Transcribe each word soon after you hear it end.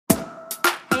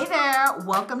there,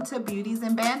 welcome to Beauties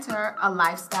and Banter, a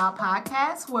lifestyle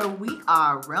podcast where we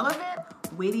are relevant,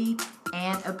 witty,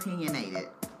 and opinionated.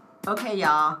 Okay,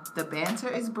 y'all, the banter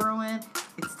is brewing.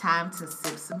 It's time to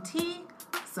sip some tea,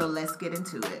 so let's get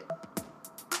into it.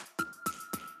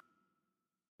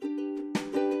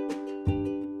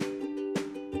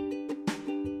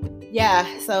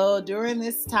 Yeah, so during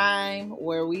this time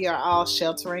where we are all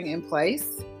sheltering in place,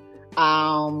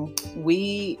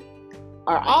 we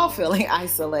are all feeling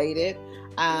isolated,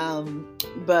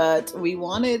 but we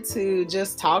wanted to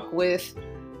just talk with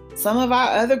some of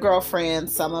our other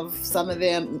girlfriends. Some of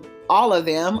them, all of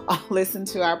them, listen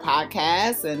to our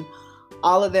podcast, and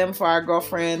all of them for our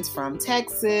girlfriends from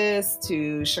Texas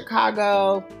to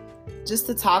Chicago, just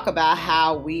to talk about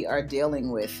how we are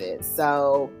dealing with it.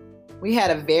 So we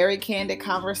had a very candid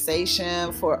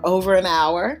conversation for over an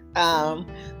hour.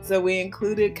 So we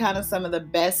included kind of some of the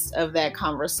best of that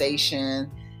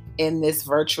conversation in this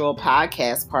virtual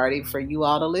podcast party for you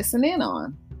all to listen in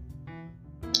on.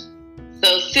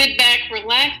 So sit back,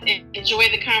 relax, and enjoy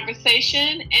the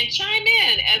conversation, and chime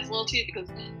in as well too, because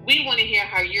we want to hear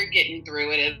how you're getting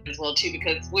through it as well too,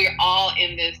 because we're all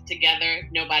in this together.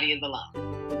 Nobody is alone.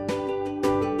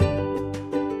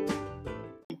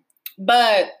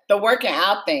 But the working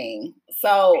out thing.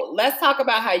 So let's talk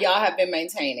about how y'all have been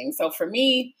maintaining. So for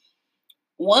me,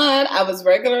 one, I was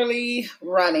regularly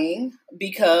running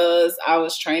because I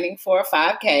was training for a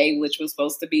 5K, which was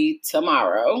supposed to be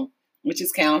tomorrow, which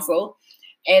is canceled.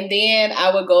 And then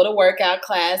I would go to workout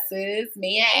classes.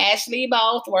 Me and Ashley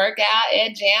both work out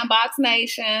at Jambox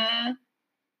Nation.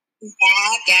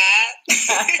 Yeah.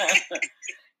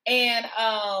 And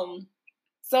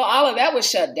so all of that was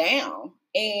shut down.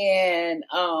 And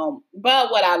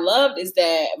but what I loved is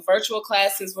that virtual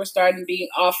classes were starting to be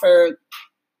offered.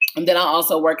 And then I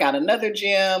also work out another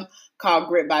gym called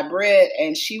Grit by Brit,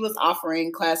 and she was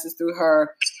offering classes through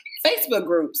her Facebook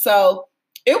group. So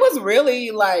it was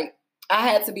really like I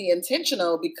had to be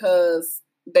intentional because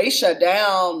they shut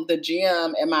down the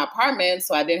gym in my apartment,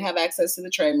 so I didn't have access to the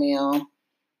treadmill.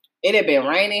 It had been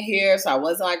raining here, so I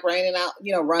wasn't like running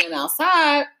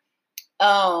outside.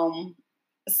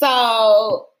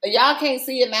 So y'all can't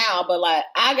see it now, but like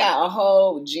I got a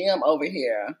whole gym over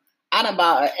here. I done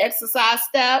bought an exercise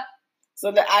step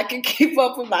so that I can keep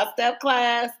up with my step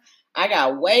class. I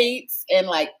got weights and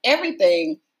like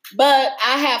everything, but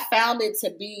I have found it to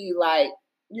be like,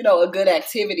 you know, a good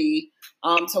activity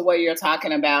to where you're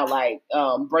talking about like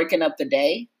breaking up the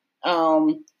day,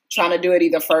 trying to do it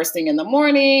either first thing in the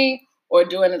morning or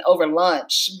doing it over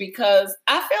lunch, because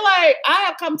I feel like I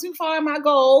have come too far in my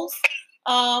goals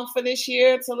for this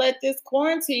year to let this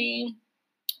quarantine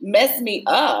mess me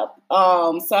up.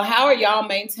 So how are y'all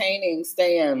maintaining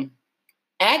staying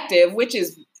active, which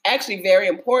is actually very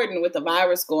important with the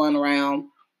virus going around,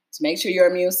 to make sure your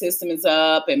immune system is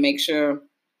up and make sure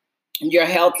you're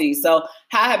healthy? So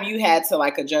how have you had to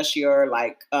like adjust your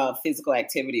like physical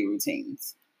activity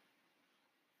routines?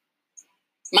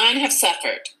 Mine have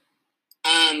suffered.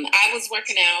 I was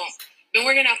been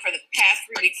working out for the past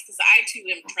 3 weeks because I too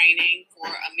am training for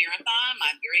a marathon,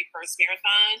 my very first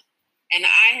marathon. And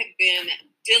I have been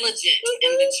diligent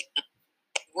in the gym,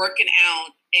 working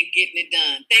out and getting it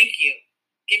done. Thank you.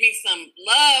 Give me some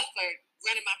love for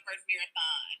running my first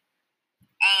marathon.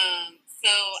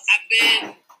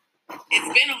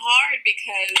 It's been hard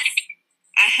because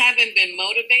I haven't been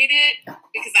motivated,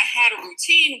 because I had a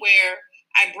routine where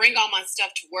I bring all my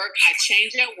stuff to work, I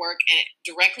change at work, and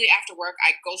directly after work,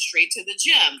 I go straight to the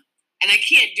gym. And I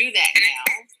can't do that now.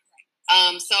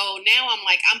 So now I'm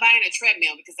like, I'm buying a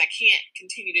treadmill because I can't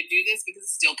continue to do this because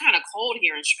it's still kind of cold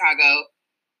here in Chicago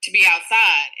to be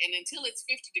outside. And until it's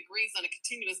 50 degrees on a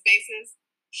continuous basis,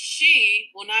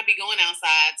 she will not be going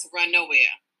outside to run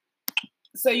nowhere.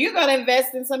 So you're going to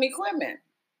invest in some equipment?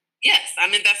 Yes,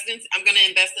 I'm going to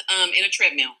invest in a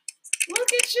treadmill.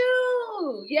 Look at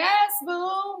you. Yes,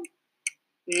 boo.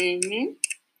 Mm-hmm.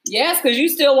 Yes, because you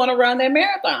still want to run that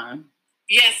marathon.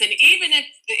 Yes, and even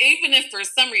if for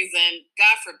some reason,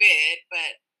 God forbid,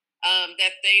 but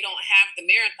that they don't have the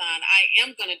marathon, I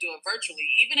am going to do it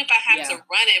virtually, even if I have to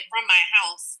run it from my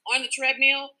house on the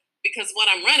treadmill, because what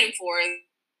I'm running for is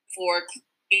for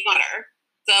clean water.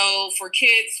 So for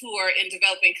kids who are in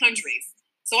developing countries.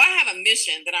 So I have a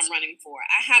mission that I'm running for.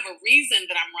 I have a reason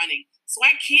that I'm running. So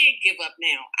I can't give up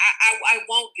now. I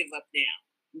won't give up now.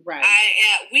 Right.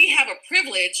 We have a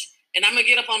privilege, and I'm going to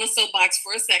get up on a soapbox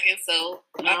for a second, so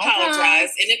I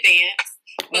apologize in advance.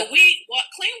 But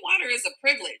clean water is a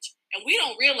privilege, and we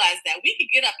don't realize that. We could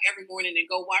get up every morning and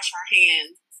go wash our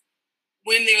hands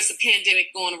when there's a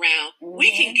pandemic going around. Mm-hmm.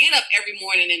 We can get up every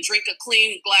morning and drink a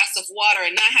clean glass of water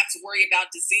and not have to worry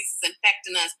about diseases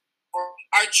infecting us or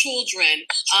our children.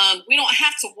 We don't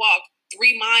have to walk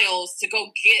 3 miles to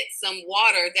go get some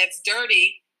water that's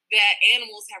dirty that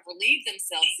animals have relieved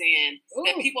themselves in,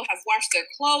 that people have washed their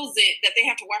clothes in, that they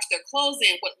have to wash their clothes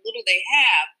in, what little they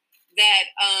have,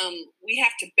 that we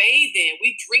have to bathe in.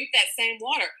 We drink that same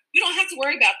water. We don't have to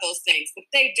worry about those things, but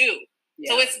they do.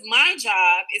 Yeah. So it's my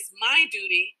job, it's my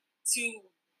duty to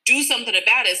do something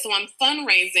about it. So I'm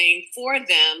fundraising for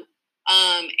them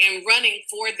and running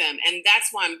for them. And that's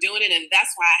why I'm doing it. And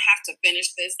that's why I have to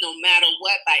finish this no matter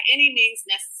what, by any means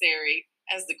necessary,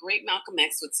 as the great Malcolm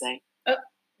X would say.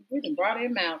 We done brought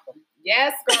in Malcolm.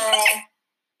 Yes, girl.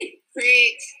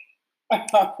 Preach.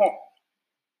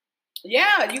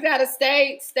 Yeah, you got to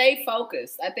stay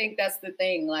focused. I think that's the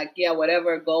thing. Like, yeah,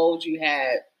 whatever goals you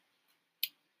had,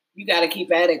 you got to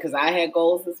keep at it, because I had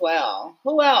goals as well.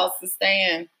 Who else is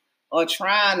staying or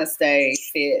trying to stay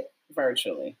fit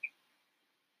virtually?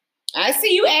 I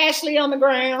see you, Ashley, on the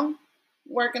ground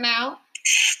working out.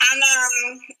 I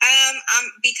know.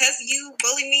 Because you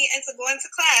bully me into going to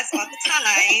class all the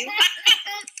time.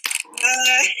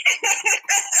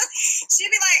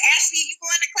 She'd be like, Ashley, you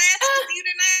going to class with you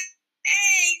tonight?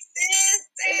 Dang, sis,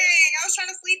 dang. I was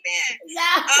trying to sleep in.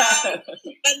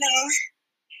 But no,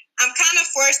 I'm kind of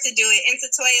forced to do it. And to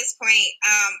Toya's point,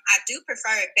 I do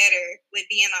prefer it better with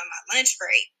being on my lunch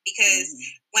break, because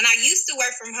when I used to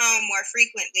work from home more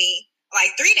frequently,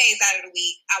 like 3 days out of the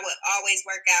week, I would always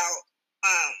work out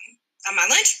on my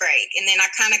lunch break. And then I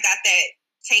kind of got that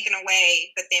taken away.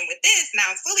 But then with this, now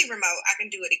I'm fully remote, I can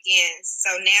do it again. So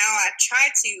now I try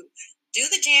to do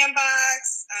the jam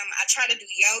box. I try to do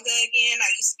yoga again. I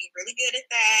used to be really good at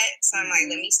that. So I'm like,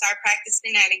 let me start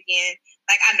practicing that again.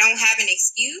 Like, I don't have an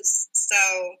excuse. So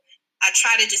I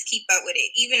try to just keep up with it,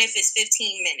 even if it's 15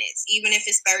 minutes, even if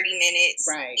it's 30 minutes,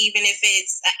 right, even if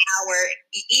it's an hour.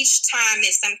 Each time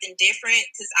is something different,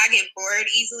 because I get bored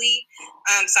easily.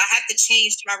 So I have to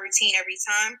change my routine every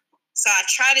time. So I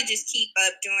try to just keep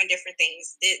up doing different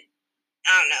things.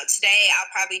 I don't know. Today I'll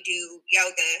probably do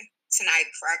yoga tonight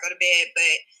before I go to bed.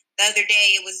 But the other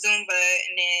day it was Zumba,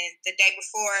 and then the day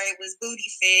before it was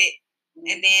Booty Fit,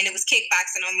 and then it was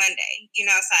kickboxing on Monday. You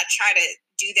know, so I try to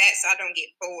do that so I don't get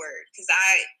bored, because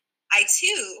I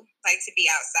too like to be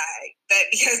outside, but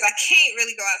because I can't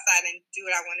really go outside and do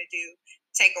what I want to do,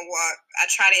 take a walk, I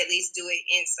try to at least do it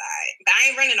inside. But I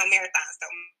ain't running no marathons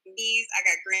though. I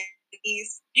got green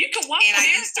knees. You can walk and I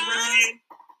used to run.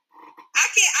 I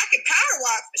can power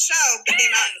walk for sure, but then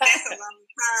that's a long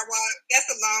power walk. That's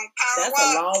a long power walk. That's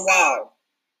a long walk.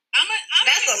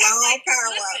 That's a long power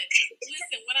walk.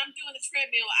 Listen, when I'm doing the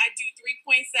treadmill, I do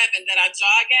 3.7 that I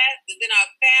jog at, and then I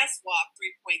fast walk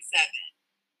 3.7.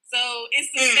 So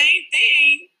it's the same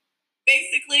thing,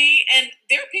 basically. And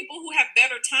there are people who have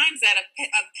better times at a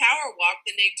power walk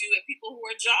than they do at people who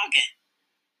are jogging.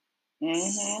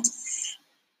 Mm-hmm.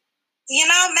 You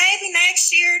know, maybe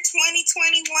next year,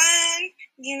 2021,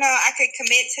 you know, I could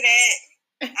commit to that.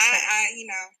 You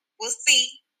know, we'll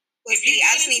see. If you do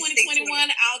it in 2021,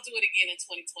 I'll do it again in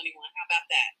 2021. How about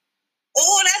that?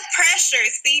 Oh, that's pressure.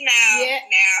 See now. Yeah.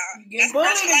 Now. You get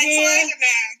bullied again.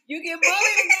 You get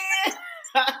bullied again.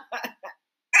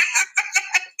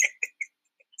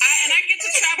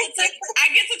 I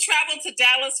get to travel to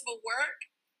Dallas for work.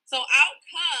 So I'll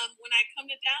come when I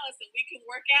come to Dallas, and we can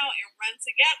work out and run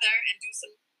together and do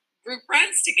some group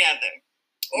runs together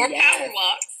or power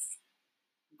walks.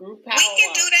 Group power we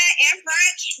can do that, and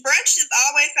brunch. Brunch is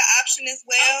always an option as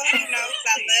well. You know,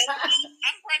 because I love to eat.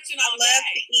 I'm brunching all day. I love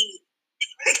to eat.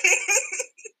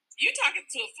 You talking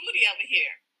to a foodie over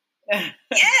here?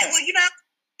 Yeah, well, you know,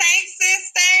 thanks, sis.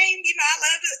 Same. You know, I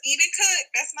love to eat and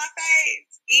cook. That's my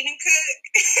fave. Eat and cook.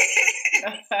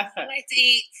 I like to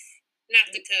eat, not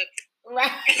to cook.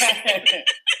 Right.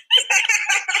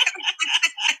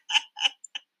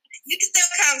 You can still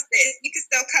come, sis. You can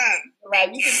still come. Right,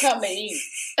 you can come to eat.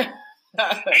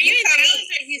 Are you in Dallas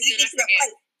or Houston?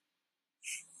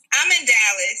 I'm in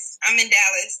Dallas.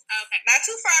 Okay. Not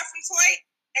too far from Toy,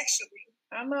 actually.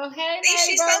 I know. Hey,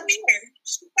 she's so near.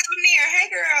 She's so near. Hey,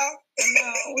 girl. I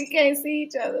know. We can't see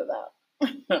each other, though.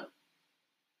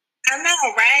 I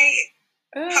know, right?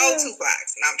 Whole 2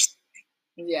 blocks.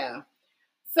 No, yeah.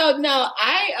 So, no,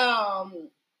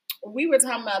 we were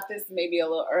talking about this maybe a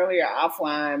little earlier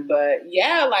offline, but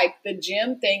yeah, like the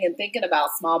gym thing and thinking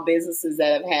about small businesses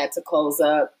that have had to close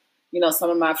up. You know, some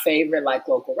of my favorite like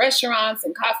local restaurants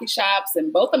and coffee shops,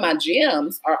 and both of my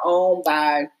gyms are owned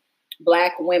by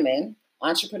Black women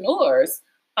entrepreneurs.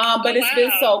 But it's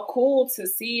been so cool to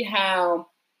see how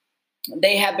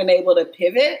they have been able to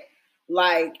pivot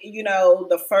like, you know,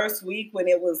 the first week when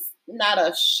it was not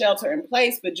a shelter in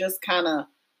place, but just kind of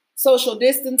social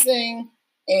distancing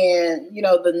and, you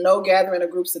know, the no gathering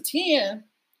of groups of 10,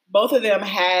 both of them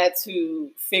had to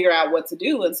figure out what to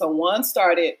do. And so one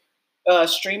started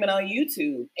streaming on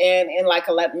YouTube, and in like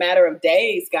a matter of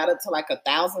days got up to like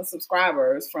 1,000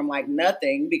 subscribers from like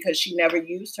nothing, because she never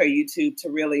used her YouTube to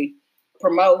really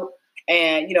promote,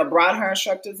 and, you know, brought her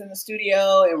instructors in the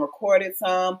studio and recorded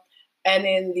some. And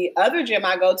then the other gym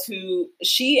I go to,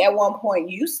 she at one point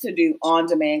used to do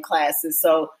on-demand classes.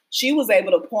 So she was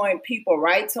able to point people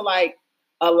right to like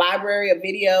a library of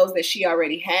videos that she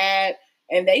already had.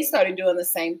 And they started doing the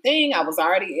same thing. I was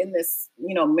already in this,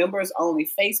 you know, members only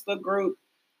Facebook group.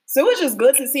 So it was just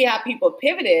good to see how people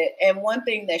pivoted. And one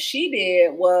thing that she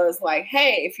did was like,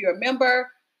 hey, if you're a member,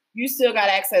 you still got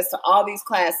access to all these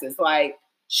classes. Like,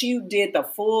 she did the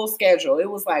full schedule. It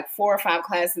was like 4 or 5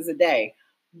 classes a day.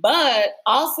 But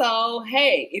also,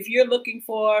 hey, if you're looking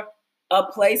for a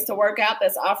place to work out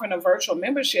that's offering a virtual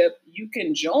membership, you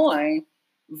can join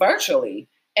virtually.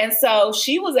 And so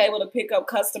she was able to pick up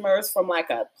customers from like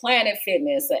a Planet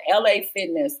Fitness, a LA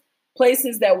Fitness,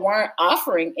 places that weren't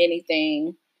offering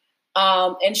anything.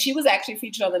 And she was actually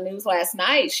featured on the news last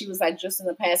night. She was like, just in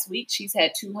the past week, she's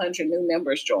had 200 new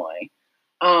members join.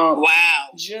 Wow.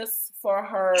 Just for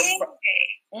her,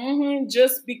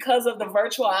 just because of the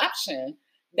virtual option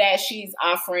that she's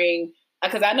offering.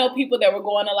 Because I know people that were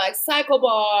going to like Cycle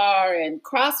Bar and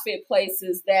CrossFit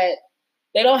places that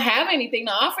they don't have anything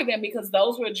to offer them, because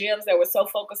those were gyms that were so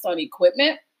focused on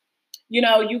equipment. You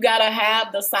know, you got to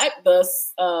have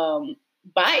the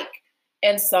bike.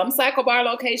 And some Cycle Bar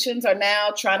locations are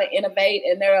now trying to innovate,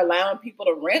 and they're allowing people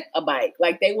to rent a bike.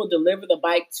 Like, they will deliver the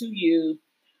bike to you,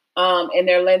 and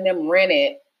they're letting them rent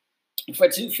it for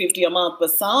 $250 a month.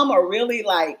 But some are really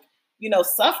like, you know,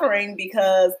 suffering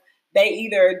because they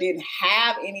either didn't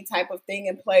have any type of thing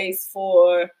in place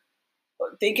for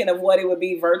thinking of what it would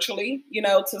be virtually, you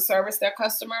know, to service their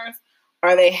customers,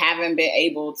 or they haven't been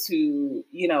able to,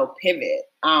 you know, pivot.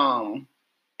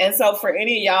 And so for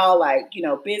any of y'all, like, you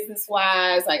know, business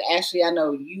wise, like Ashley, I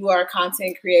know you are a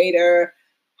content creator.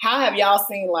 How have y'all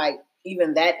seen like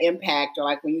even that impact, or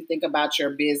like when you think about your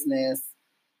business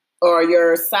or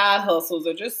your side hustles,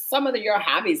 or just some of your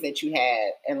hobbies that you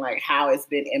had, and like how it's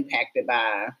been impacted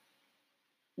by,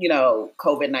 you know,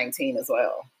 COVID-19 as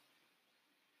well?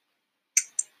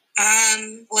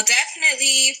 Well,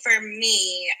 definitely for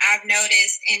me, I've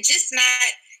noticed, and just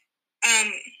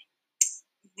not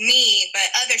me, but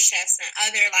other chefs and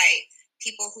other like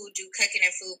people who do cooking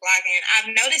and food blogging,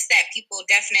 I've noticed that people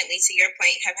definitely, to your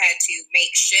point, have had to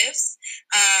make shifts.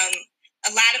 A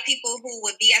lot of people who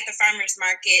would be at the farmers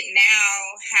market now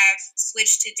have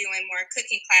switched to doing more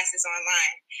cooking classes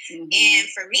online. Mm-hmm. And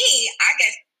for me, I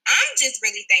guess I'm just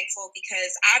really thankful because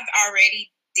I've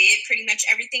already did pretty much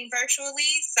everything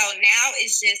virtually. So now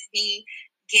it's just me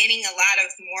getting a lot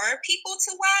of more people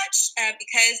to watch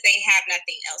because they have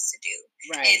nothing else to do.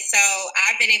 Right. And so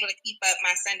I've been able to keep up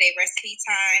my Sunday recipe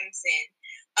times, and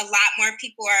a lot more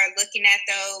people are looking at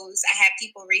those. I have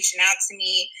people reaching out to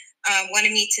me,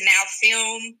 wanting me to now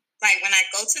film, like when I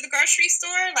go to the grocery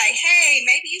store, like, hey,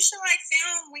 maybe you should like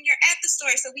film when you're at the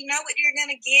store so we know what you're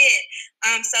going to get.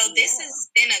 So this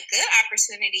has been a good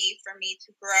opportunity for me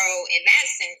to grow in that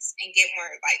sense and get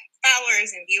more like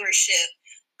followers and viewership.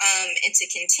 And to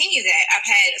continue that, I've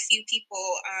had a few people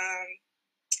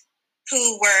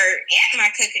who were at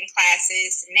my cooking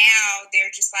classes. Now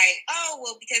they're just like, oh,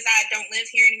 well, because I don't live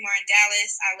here anymore in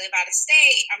Dallas, I live out of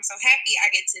state. I'm so happy I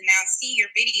get to now see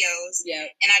your videos,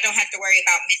 and I don't have to worry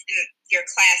about missing your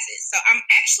classes. So I'm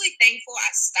actually thankful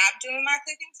I stopped doing my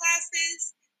cooking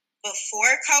classes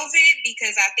before COVID,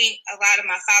 because I think a lot of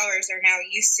my followers are now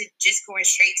used to just going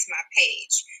straight to my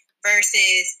page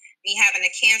versus me having to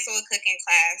cancel a cooking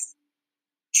class,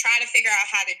 try to figure out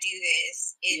how to do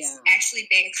this. It's actually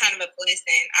been kind of a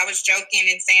blessing. I was joking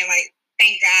and saying, like,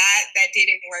 thank God that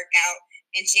didn't work out.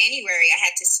 In January, I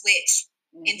had to switch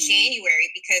in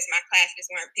January because my classes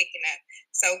weren't picking up.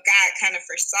 So God kind of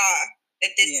foresaw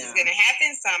that this is going to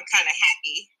happen. So I'm kind of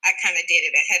happy I kind of did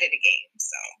it ahead of the game.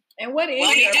 So. And what is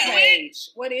your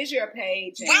page? What is your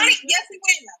page? Yes, he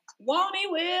will. Won't he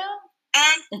will?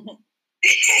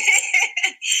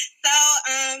 So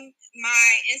my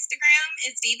Instagram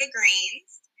is Diva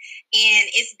Greens, and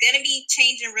it's gonna be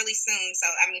changing really soon. So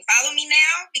I mean, follow me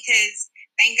now, because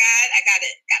thank God I got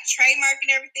trademark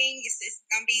and everything. It's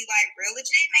gonna be like real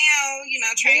legit now, you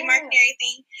know, trademark and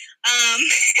everything.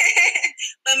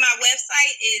 But my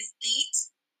website is Eat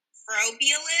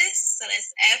Frobulous, so that's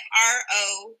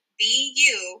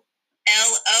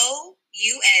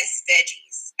FROBULOUS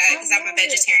veggies. because I'm a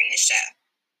vegetarian chef.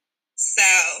 So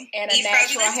and a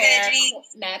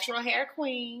natural hair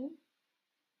queen.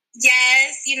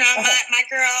 Yes, you know, my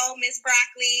girl, Miss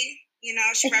Broccoli, you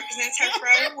know, she represents her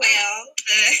fro well.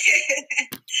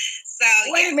 So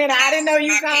wait a minute, I didn't know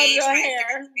you called your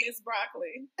hair Miss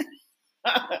Broccoli.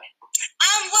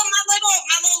 Well, my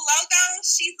little logo,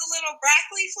 she's a little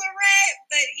broccoli floret,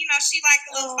 but you know, she like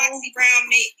a little Foxy Brown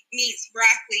meets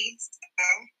broccoli. So.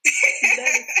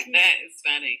 That is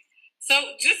funny. So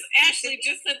just Ashley,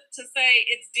 just to say,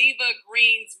 it's Diva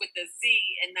Greens with a Z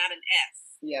and not an S.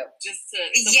 Yep. Just so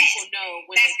people know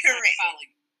when they start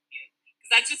following you.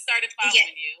 Because I just started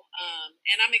following you,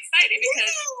 and I'm excited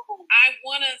because I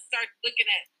want to start looking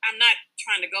at. I'm not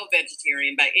trying to go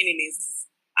vegetarian by any means.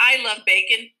 I love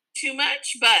bacon too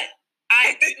much, but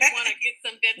I do want to get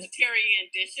some vegetarian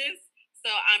dishes. So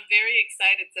I'm very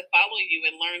excited to follow you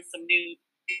and learn some new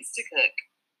things to cook.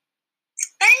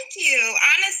 Thank you.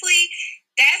 Honestly,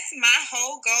 that's my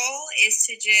whole goal, is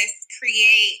to just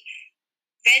create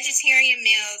vegetarian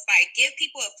meals, like give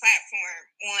people a platform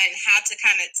on how to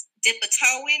kind of dip a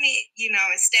toe in it, you know,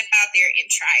 and step out there and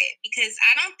try it. Because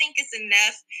I don't think it's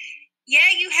enough.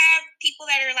 Yeah, you have people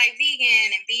that are like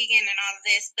vegan and all of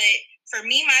this, but for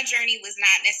me, my journey was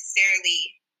not necessarily,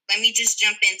 let me just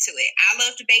jump into it. I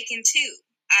loved bacon too.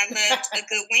 I loved a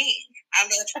good wing. I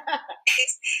loved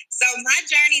so my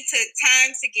journey took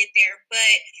time to get there,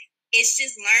 but it's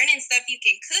just learning stuff you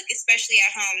can cook, especially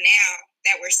at home now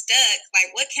that we're stuck.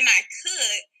 Like, what can I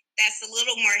cook that's a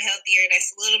little more healthier,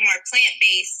 that's a little more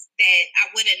plant-based, that I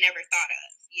would have never thought of,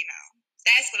 you know?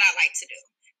 That's what I like to do.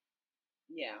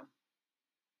 Yeah.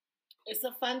 It's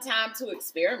a fun time to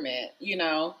experiment, you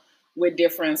know, with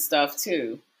different stuff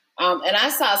too. And I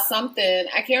saw something,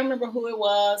 I can't remember who it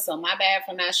was, so my bad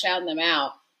for not shouting them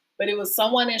out, but it was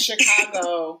someone in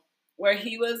Chicago where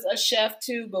he was a chef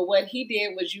too, but what he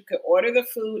did was you could order the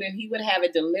food and he would have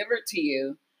it delivered to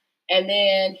you. And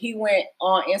then he went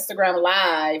on Instagram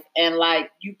Live and like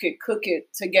you could cook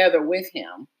it together with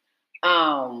him.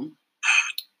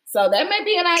 So that may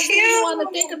be an idea you want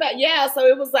to think about. Yeah, so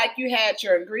it was like you had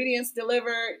your ingredients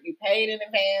delivered, you paid in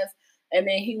advance, and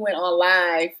then he went on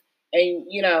live and,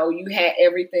 you know, you had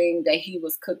everything that he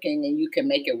was cooking and you can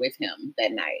make it with him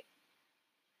that night.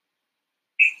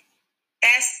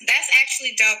 That's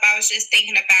actually dope. I was just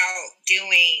thinking about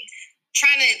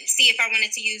trying to see if I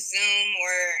wanted to use Zoom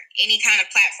or any kind of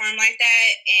platform like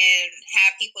that and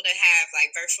have people to have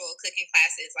like virtual cooking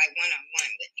classes like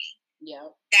one-on-one with me. Yeah.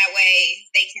 That way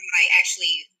they can like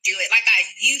actually do it like I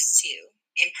used to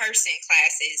in person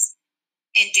classes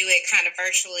and do it kind of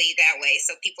virtually that way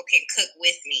so people can cook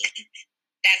with me.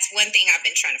 That's one thing I've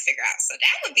been trying to figure out. So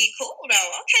that would be cool though.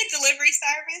 Okay, delivery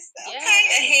service. Okay,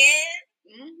 ahead.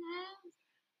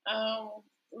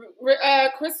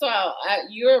 Crystal,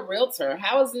 you're a realtor.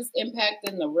 How is this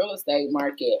impacting the real estate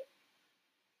market?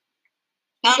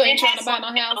 People ain't trying to buy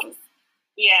no houses.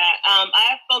 Yeah,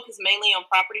 I focus mainly on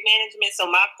property management, so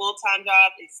my full-time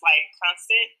job is like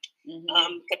constant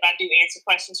because I do answer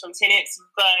questions from tenants.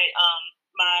 But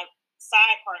my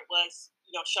side part was,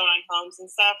 you know, showing homes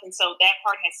and stuff, and so that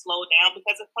part has slowed down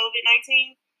because of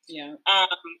COVID-19. Yeah.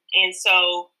 And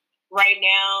so right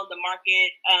now the market,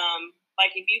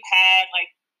 like if you had like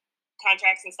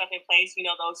contracts and stuff in place, you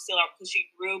know, those still are pushing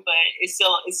through, but it's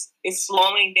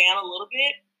slowing down a little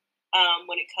bit.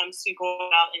 When it comes to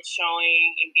going out and showing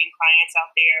and getting clients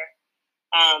out there,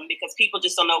 because people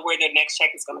just don't know where their next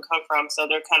check is going to come from. So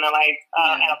they're kind of like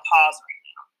at a pause right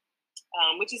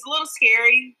now, which is a little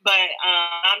scary, but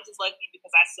I'm just lucky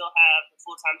because I still have the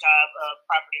full-time job of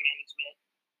property management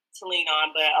to lean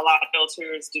on, but a lot of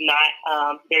realtors do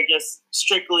not. They're just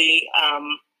strictly,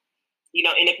 you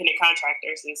know, independent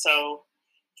contractors. And so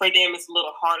for them, it's a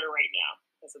little harder right now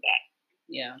because of that.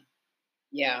 Yeah.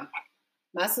 Yeah.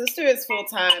 My sister is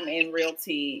full-time in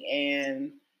realty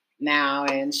and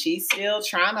she's still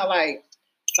trying to like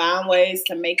find ways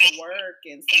to make it work.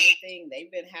 And same thing, they've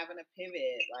been having to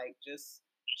pivot, like just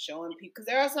showing people, because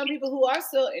there are some people who are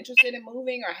still interested in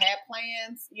moving or had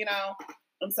plans, you know,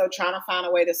 and so trying to find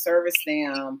a way to service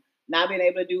them, not being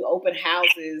able to do open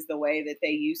houses the way that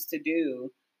they used to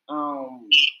do,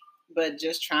 but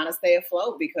just trying to stay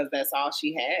afloat because that's all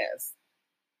she has.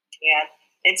 Yeah.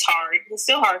 It's hard. It's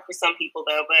still hard for some people,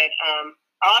 though. But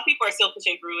a lot of people are still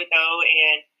pushing through it, though,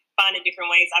 and finding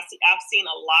different ways. I've seen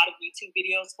a lot of YouTube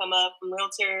videos come up from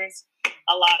realtors,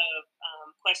 a lot of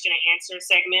question and answer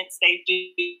segments they do.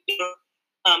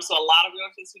 So a lot of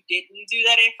realtors who didn't do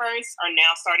that at first are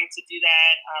now starting to do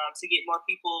that to get more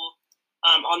people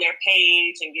on their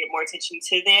page and get more attention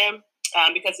to them,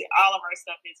 because all of our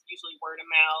stuff is usually word of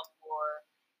mouth or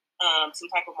some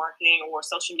type of marketing or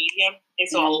social media. And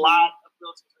so a lot of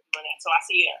realtors are doing that. So I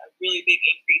see a really big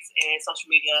increase in social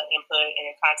media input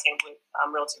and content with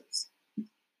realtors.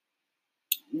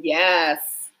 Yes.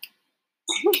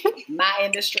 My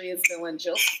industry is doing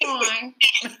just fine.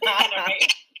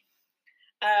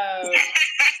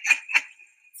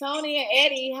 Tony and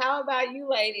Eddie, how about you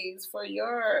ladies for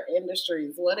your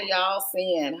industries? What are y'all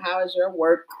seeing? How has your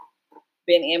work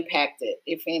been impacted,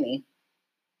 if any?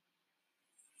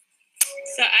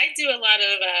 So I do a lot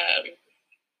of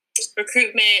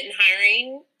recruitment and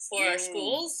hiring for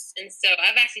schools. And so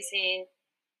I've actually seen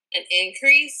an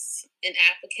increase in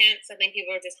applicants. I think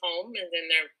people are just home and then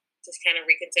they're just kind of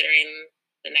reconsidering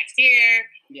the next year.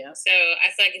 Yeah. So I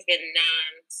feel like it's been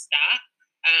nonstop,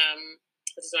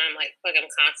 which is why I'm like, fuck, I'm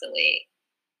constantly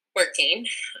working.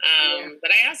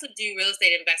 But I also do real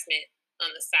estate investment on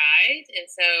the side. And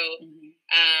so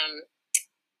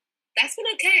that's been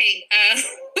okay.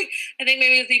 I think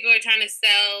maybe people are trying to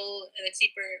sell at a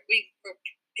cheaper. We're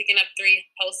picking up 3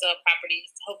 wholesale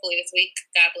properties, hopefully this week.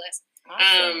 God bless.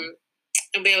 Awesome.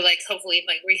 And be able to hopefully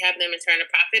rehab them and turn a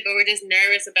profit. But we're just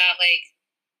nervous about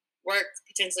work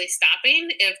potentially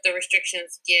stopping if the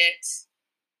restrictions get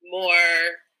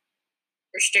more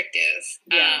restrictive.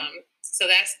 Yeah.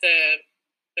 So that's the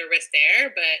risk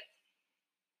there, but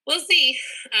we'll see.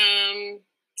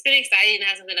 It's been exciting to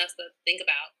have something else to think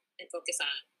about and focus on.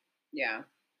 Yeah.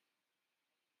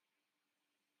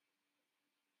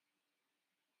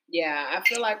 Yeah, I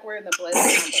feel like we're in the blessed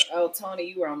number. Oh, Tony,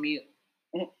 you were on mute.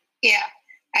 Yeah,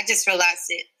 I just realized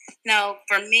it. No,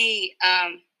 for me,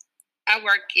 I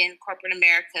work in corporate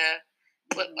America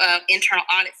with internal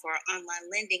audit for an online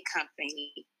lending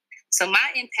company. So my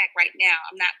impact right now,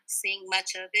 I'm not seeing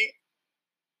much of it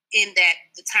in that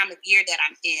the time of year that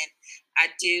I'm in. I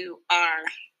do our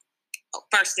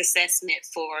first assessment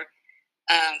for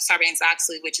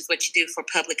Sarbanes-Oxley, which is what you do for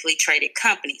publicly traded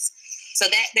companies. So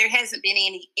that there hasn't been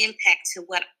any impact to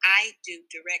what I do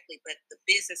directly, but the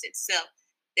business itself,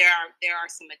 there are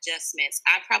some adjustments.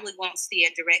 I probably won't see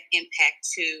a direct impact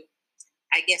to,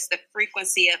 I guess, the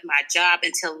frequency of my job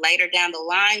until later down the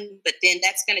line. But then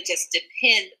that's going to just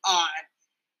depend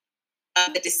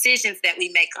on the decisions that we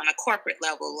make on a corporate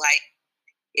level, like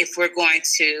if we're going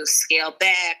to scale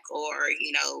back or,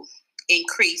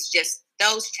 increase. Just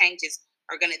those changes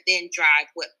are going to then drive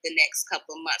what the next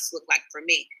couple of months look like for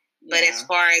me. Yeah. But as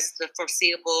far as the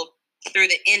foreseeable through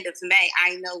the end of May,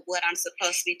 I know what I'm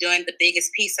supposed to be doing. The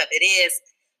biggest piece of it is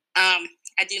I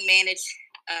do manage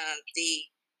the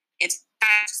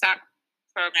entire stock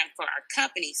program for our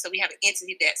company. So we have an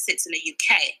entity that sits in the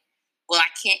UK. Well,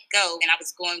 I can't go, and I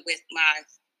was going with my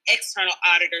external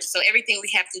auditor. So everything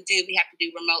we have to do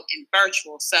remote and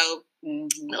virtual. So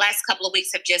the last couple of weeks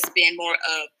have just been more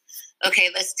of, okay,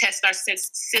 let's test our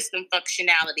system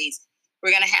functionalities.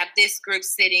 We're going to have this group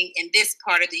sitting in this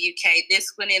part of the UK,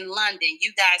 this one in London.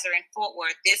 You guys are in Fort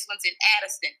Worth. This one's in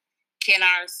Addison. Can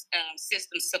our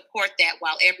system support that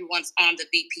while everyone's on the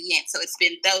VPN? So it's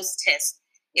been those tests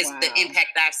is the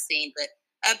impact I've seen. But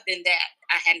other than that,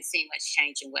 I hadn't seen much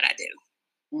change in what I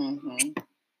do.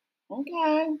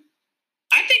 Okay.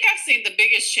 I think I've seen the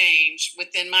biggest change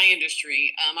within my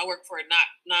industry. I work for a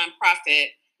nonprofit,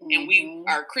 and we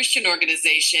are a Christian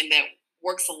organization that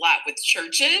works a lot with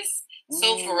churches.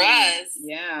 So for us,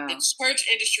 the church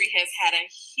industry has had a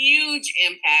huge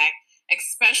impact,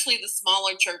 especially the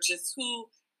smaller churches who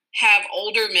have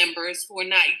older members who are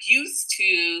not used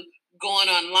to going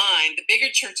online. The bigger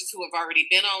churches who have already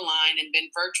been online and been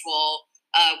virtual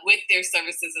with their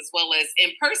services as well as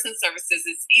in-person services,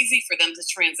 it's easy for them to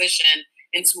transition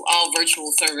into all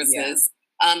virtual services,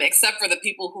 except for the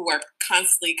people who are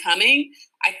constantly coming.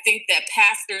 I think that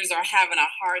pastors are having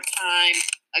a hard time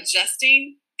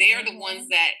adjusting. They are the ones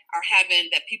that are having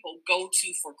that people go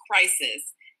to for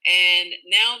crisis. And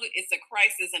now it's a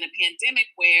crisis and a pandemic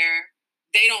where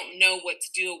they don't know what to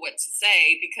do or what to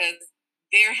say because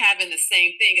they're having the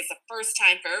same thing. It's the first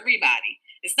time for everybody.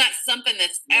 It's not something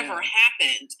that's ever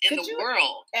happened in the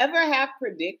world. Ever have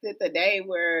predicted the day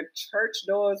where church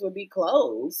doors would be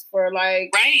closed for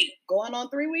going on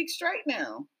 3 weeks straight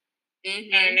now? I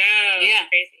know. Yeah.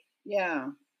 Crazy. Yeah.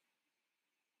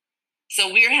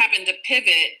 So we're having to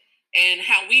pivot in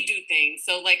how we do things.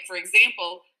 So for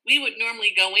example, we would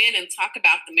normally go in and talk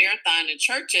about the marathon in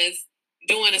churches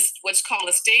doing what's called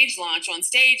a stage launch on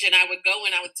stage. And I would go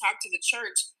and I would talk to the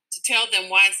church to tell them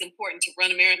why it's important to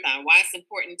run a marathon, why it's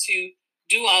important to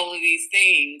do all of these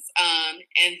things.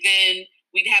 And then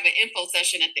we'd have an info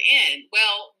session at the end.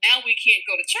 Well, now we can't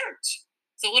go to church.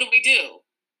 So what do?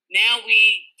 Now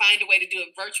we find a way to do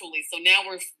it virtually. So now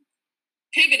we're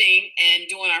pivoting and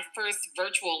doing our first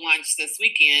virtual launch this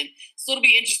weekend. So it'll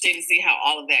be interesting to see how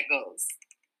all of that goes.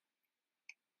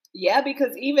 Yeah,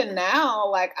 because even now,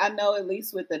 like I know at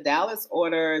least with the Dallas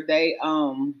order, they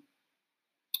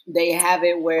have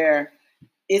it where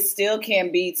it still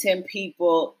can be 10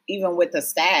 people even with the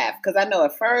staff. Because I know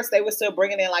at first they were still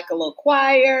bringing in like a little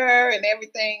choir and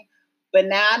everything. But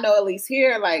now I know at least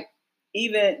here, like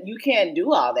even you can't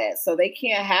do all that. So they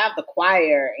can't have the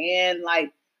choir and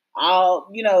like all,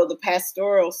 the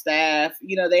pastoral staff,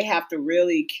 they have to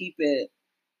really keep it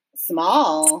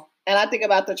small. And I think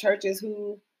about the churches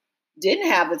who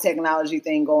didn't have the technology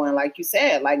thing going, like you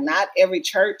said, like not every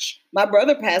church. My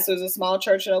brother pastors a small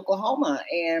church in Oklahoma,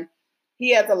 and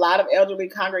he has a lot of elderly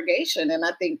congregation. And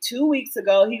I think 2 weeks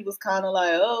ago, he was kind of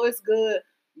like, oh, it's good.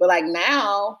 But like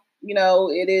now,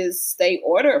 it is state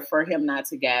order for him not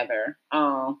to gather.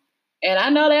 And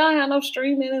I know they don't have no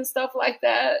streaming and stuff like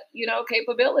that,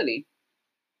 capability.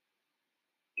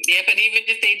 Yeah, but even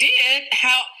if they did,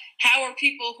 how are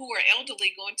people who are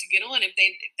elderly going to get on if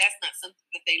that's not something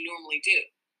that they normally do?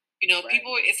 Right.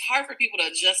 People, it's hard for people to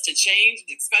adjust to change,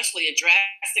 especially a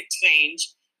drastic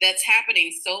change that's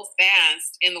happening so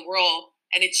fast in the world,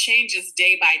 and it changes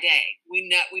day by day. We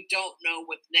don't know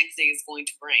what the next day is going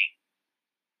to bring.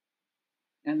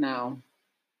 I know.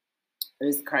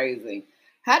 It's crazy.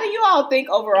 How do you all think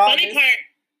overall? The funny part.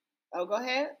 Oh, go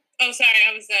ahead. Oh, sorry.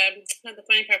 I was not the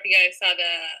funny part. You guys saw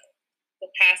the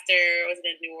pastor, was it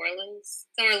in New Orleans,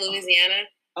 somewhere in Louisiana?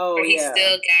 Oh, where he's still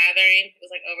gathering. It was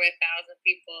like over 1,000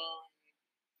 people.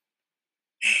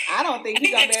 I don't think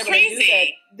he's gonna be able to do that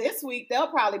this week. They'll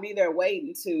probably be there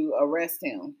waiting to arrest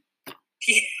him.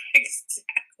 Yeah,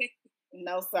 exactly.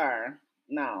 No, sir.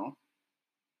 No.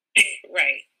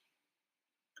 Right.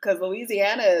 Because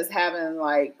Louisiana is having,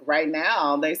 like, right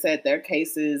now, they said their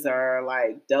cases are,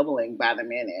 like, doubling by the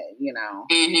minute,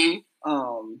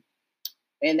 Mm-hmm.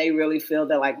 And they really feel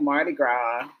that, like, Mardi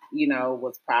Gras,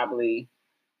 was probably,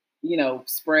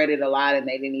 spread it a lot and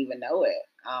they didn't even know it.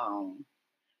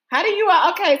 How do you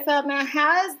all, okay, so now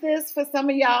how is this for some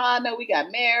of y'all? I know we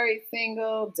got married,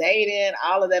 single, dating,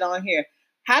 all of that on here.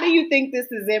 How do you think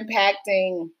this is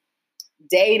impacting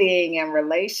dating and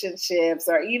relationships,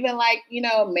 or even like,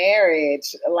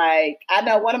 marriage? Like, I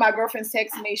know one of my girlfriends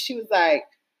texted me, she was like,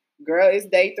 girl, it's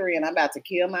day 3 and I'm about to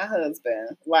kill my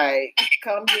husband. Like,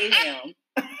 come get him.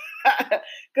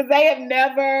 Because they have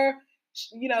never,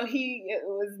 he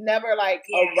was never like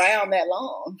around that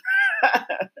long.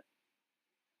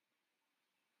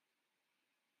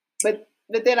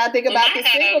 But then I think about the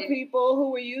single people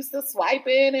who were used to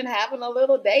swiping and having a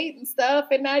little date and stuff,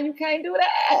 and now you can't do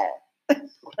that.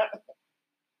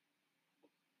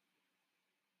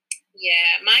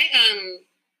 Yeah,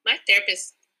 my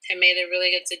therapist had made a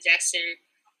really good suggestion.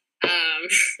 I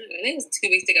think it was 2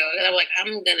 weeks ago. And I'm like,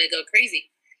 I'm gonna go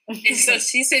crazy, and so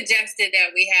she suggested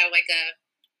that we have like a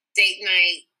date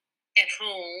night at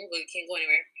home where we can't go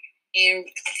anywhere, and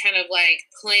kind of like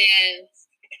plan.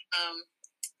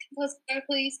 What's up,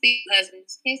 please? Be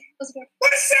husbands. What's up,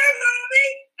 mommy?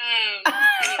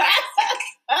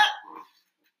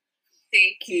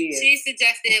 She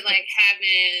suggested like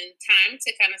having time to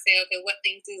kind of say, okay, what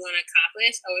things do we want to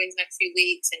accomplish over these next few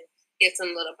weeks, and get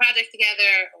some little projects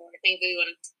together, or things we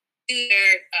want to do,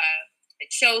 or like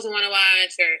shows we want to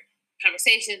watch, or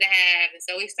conversations to have. And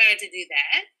so we started to do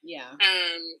that. Yeah.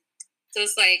 So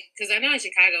it's like, because I know in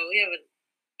Chicago we have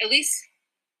at least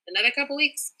another couple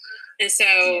weeks, and so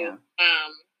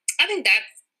I think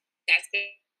that's been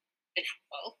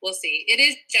helpful. We'll see. It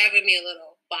is driving me a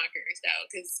little bonkers though,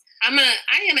 because I am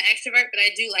an extrovert, but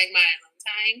I do like my alone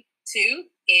time too,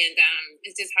 and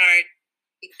it's just hard.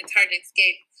 It's hard to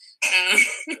escape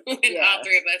when all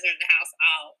 3 of us are in the house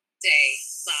all day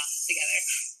long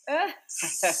together.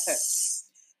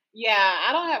 Yeah,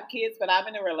 I don't have kids, but I'm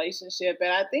in a relationship,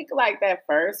 and I think like that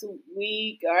first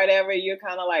week or whatever, you're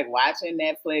kind of like watching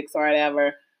Netflix or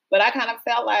whatever. But I kind of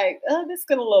felt like, oh, this is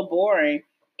getting a little boring.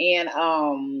 And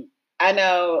I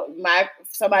know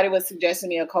somebody was suggesting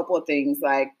me a couple of things.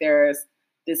 Like there's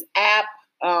this app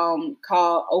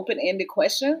called Open-Ended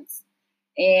Questions.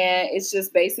 And it's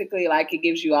just basically like it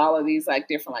gives you all of these like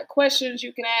different like questions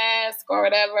you can ask or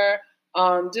whatever,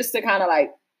 just to kind of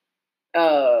like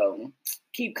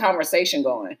keep conversation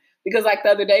going. Because like the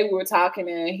other day we were talking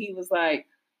and he was like,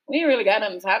 we ain't really got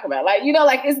nothing to talk about. Like,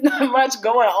 like it's not much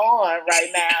going on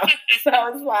right now. So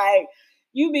it's like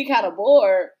you be kind of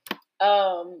bored.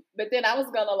 But then I was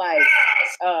gonna like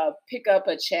pick up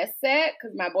a chess set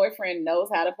because my boyfriend knows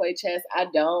how to play chess. I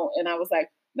don't. And I was like,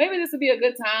 maybe this would be a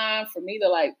good time for me to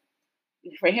like,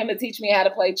 for him to teach me how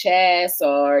to play chess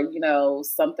or,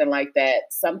 something like that.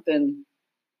 Something.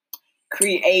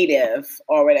 creative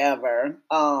or whatever,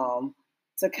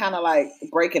 to kind of like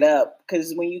break it up.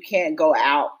 Because when you can't go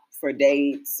out for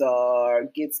dates or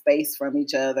get space from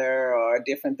each other or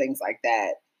different things like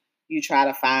that, you try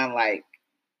to find like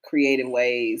creative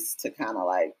ways to kind of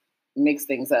like mix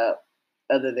things up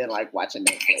other than like watching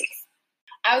Netflix.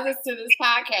 I was listening to this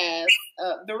podcast,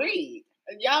 The Read.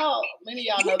 Many of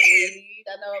y'all know The Read.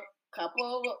 I know a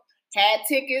couple had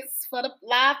tickets for the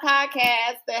live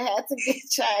podcast that had to get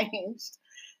changed.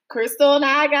 Crystal and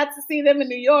I got to see them in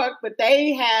New York, but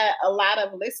they had a lot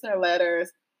of listener letters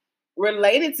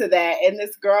related to that. And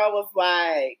this girl was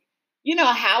like,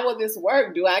 how will this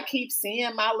work? Do I keep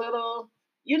seeing my little,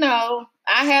 she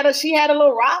had a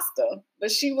little roster, but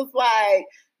she was like,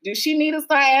 do she need to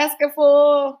start asking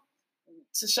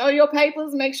to show your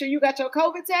papers, make sure you got your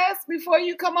COVID test before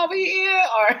you come over here?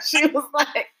 Or she was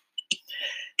like,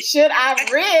 should I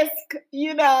risk,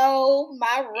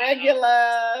 my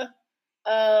regular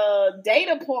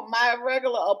my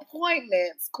regular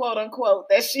appointments, quote unquote,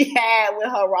 that she had with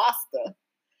her roster?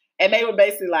 And they were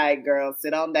basically like, girl,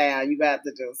 sit on down. You got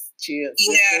to just chill,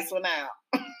 sit this one out.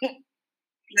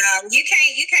 No, you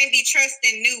can't be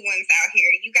trusting new ones out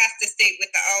here. You got to stick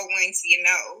with the old ones, you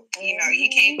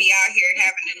can't be out here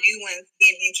having the new ones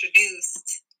getting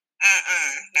introduced.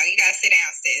 No, you gotta sit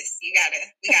down, sis. We gotta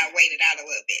wait it out a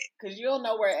little bit. Cause you don't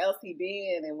know where else he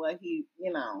been and what he,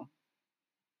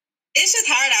 It's just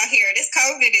hard out here. This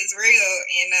COVID is real,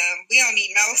 and we don't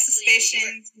need no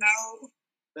suspicions, no.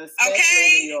 Especially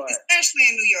in New York. Especially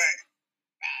in New York.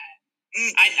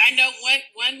 I know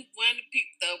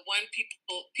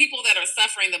people that are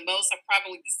suffering the most are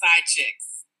probably the side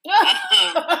chicks.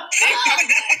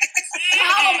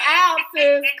 Call them out,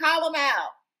 sis. Call them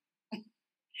out.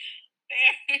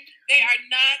 They are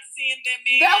not seeing them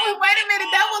in. Wait a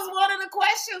minute. That was one of the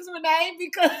questions, Renee,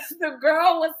 because the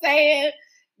girl was saying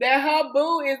that her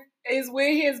boo is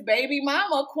with his baby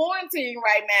mama quarantined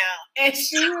right now, and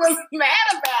she was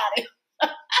mad about it.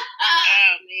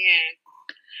 Oh man.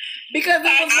 Because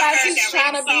it was like she's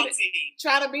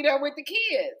trying to be there with the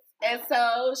kids. And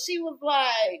so she was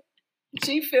like,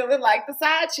 she feeling like the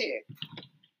side chick.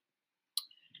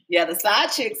 Yeah, the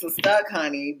side chicks are stuck,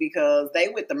 honey, because they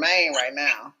with the main right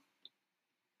now.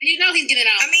 He's getting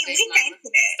out. I mean, we came to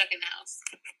that. Stuck in the house.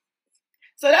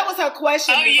 So that was her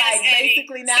question. Oh, yes, like, Eddie.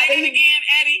 basically now Say it again,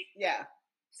 Eddie. Yeah.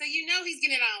 So he's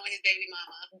getting it on with his baby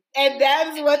mama. And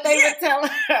that is what they were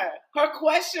telling her. Her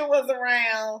question was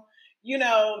around,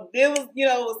 it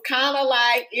was kind of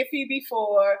like iffy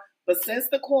before, but since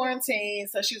the quarantine,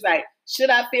 so she was like, should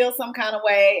I feel some kind of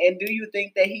way? And do you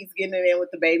think that he's getting it in with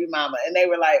the baby mama? And they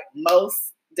were like,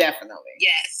 most definitely.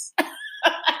 Yes.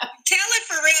 Tell it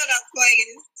for real though, Toya.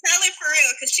 Tell it for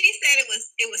real, because she said it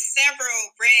was several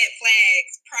red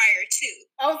flags prior to.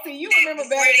 Oh, see, you remember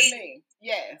better than me.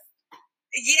 Yes.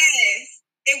 Yes.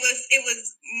 It was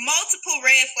multiple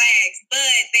red flags,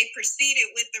 but they proceeded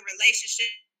with the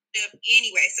relationship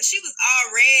anyway. So she was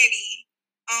already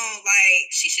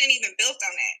she shouldn't even built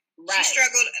on that. Right. She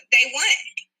struggled day one.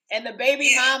 And the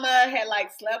baby mama had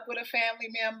like slept with a family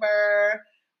member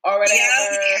or whatever.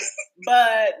 Yeah.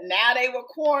 But now they were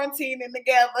quarantining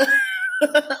together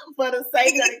for the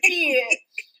sake of the kid.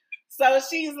 So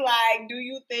she's like, do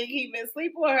you think he been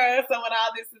sleeping with her? So when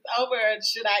all this is over,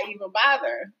 should I even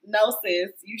bother? No,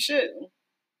 sis, you shouldn't.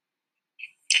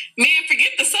 Man,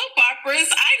 forget the soap operas.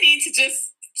 I need to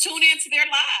just tune into their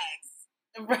lives.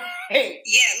 Right.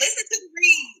 Yeah, listen to the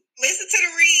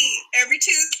read every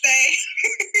Tuesday.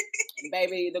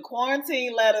 Baby, the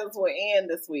quarantine letters will end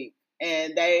this week,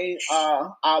 and they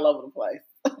are all over the place.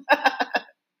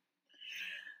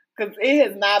 Because it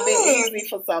has not been easy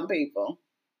for some people.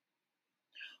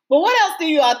 But what else do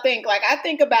you all think? Like, I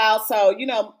think about,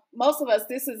 most of us,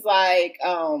 this is like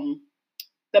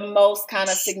the most kind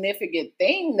of significant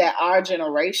thing that our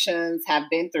generations have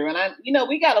been through. And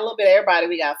we got a little bit of everybody.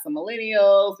 We got some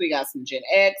millennials, we got some Gen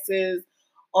X's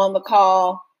on the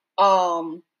call.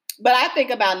 But I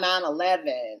think about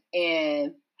 9/11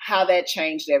 and how that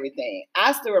changed everything.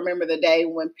 I still remember the day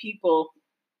when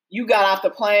you got off the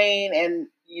plane and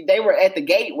they were at the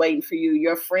gate waiting for you,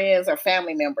 your friends or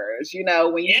family members,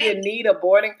 when you didn't need a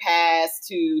boarding pass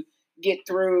to get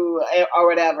through or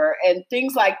whatever, and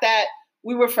things like that.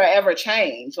 We were forever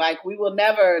changed. Like, we will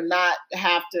never not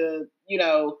have to,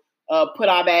 put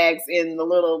our bags in the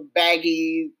little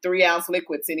baggy 3-ounce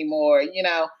liquids anymore.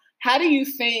 How do you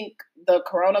think the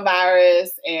coronavirus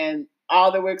and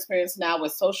all that we're experiencing now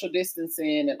with social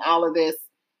distancing and all of this,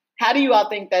 how do you all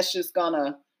think that's just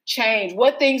gonna change?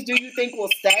 What things do you think will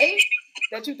stay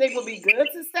that you think will be good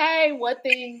to stay? What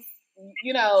things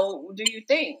you know, do you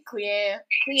think,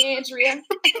 Cleandria?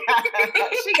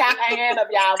 She got her hand up,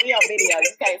 y'all. We on video.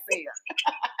 You can't see her.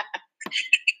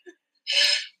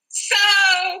 So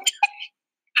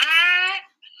I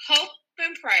hope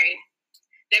and pray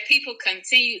that people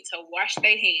continue to wash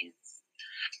their hands.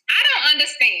 I don't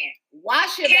understand.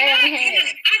 Wash your damn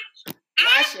hands.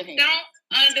 Wash your hands.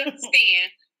 I don't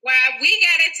understand why we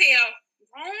gotta tell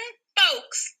grown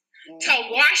folks to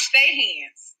wash their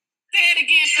hands. Say it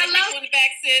again. Hello, in the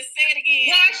back, sis. Say it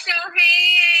again. Wash your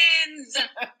hands.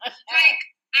 Like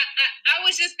I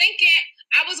was just thinking.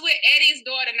 I was with Eddie's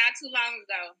daughter not too long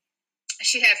ago.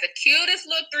 She has the cutest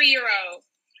little 3-year-old.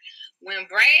 When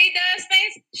Bray does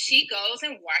things, she goes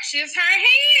and washes her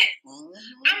hands.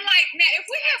 Mm-hmm. I'm like, now if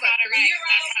we have a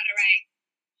 3-year-old,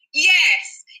 yes,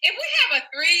 if we have a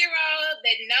 3-year-old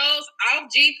that knows off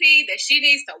GP that she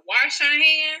needs to wash her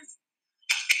hands,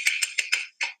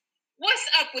 what's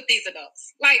up with these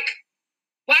adults? Like,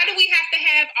 why do we have to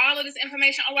have all of this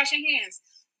information on washing hands?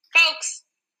 Folks,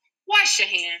 wash your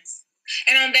hands.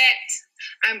 And on that,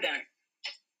 I'm done.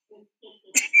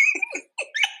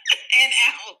 And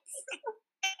out.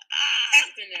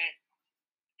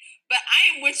 But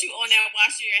I am with you on that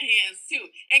washing your hands too.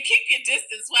 And keep your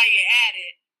distance while you're at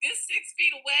it. This 6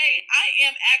 feet away, I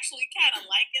am actually kind of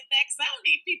liking that because I don't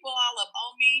need people all up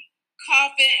on me,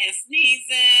 coughing and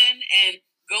sneezing and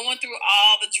going through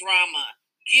all the drama.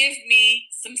 Give me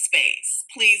some space,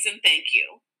 please and thank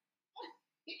you.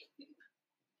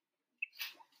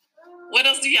 What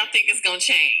else do y'all think is going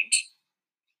to change?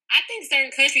 I think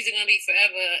certain countries are going to be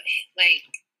forever, like,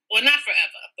 well, not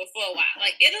forever, but for a while.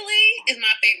 Like, Italy is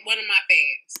my favorite, one of my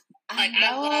favorites. Like,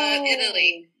 I love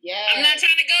Italy. Yeah. I'm not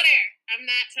trying to go there. I'm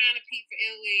not trying to peep for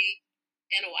Italy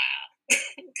in a while.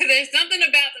 Because there's something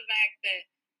about the fact that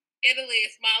Italy,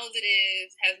 as small as it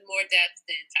is, has more deaths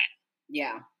than China.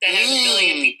 Yeah. That has 1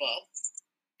 billion people.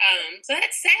 So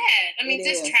that's sad. I mean,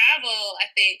 just travel, I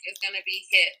think, is going to be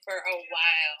hit for a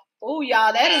while. Oh,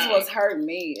 y'all, that is what's hurting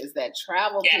me, is that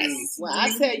travel piece. When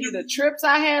I tell you the trips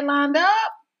I had lined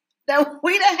up, that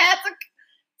we done had to,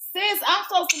 sis, I'm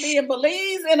supposed to be in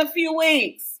Belize in a few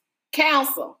weeks.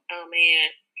 Cancel. Oh, man.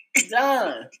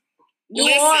 Done. New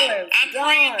Listen, Orleans, I'm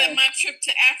praying that my trip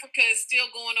to Africa is still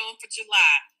going on for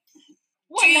July.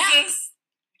 What Jesus,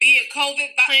 be a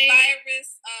COVID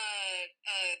virus,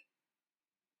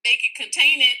 make it,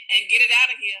 contain it, and get it out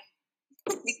of here.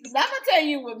 I'm gonna tell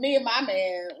you with me and my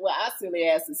man, well, our silly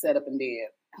ass is set up and dead.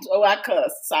 Oh, I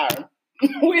cussed. Sorry.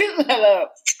 We set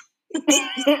up.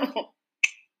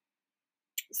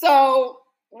 So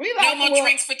we like no more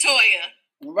drinks for Toya.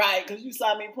 Right, because you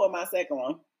saw me pour my second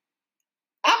one.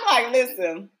 I'm like,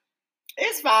 listen,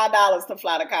 it's $5 to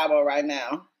fly to Cabo right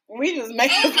now. We just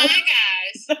make Oh my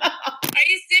gosh. Are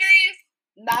you serious?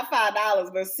 Not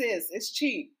 $5, but sis, it's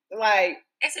cheap. Like,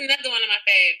 that's another one of my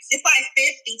faves. It's like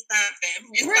 50 something.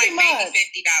 It's pretty like much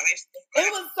maybe $50.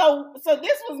 It was so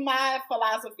this was my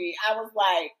philosophy. I was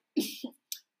like,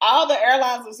 all the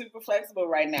airlines are super flexible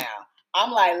right now.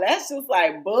 I'm like, let's just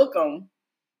like book them,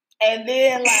 and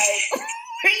then like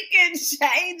we can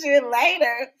change it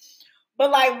later. But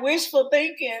like wishful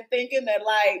thinking that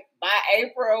like by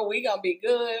April we gonna be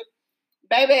good,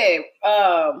 baby.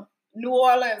 New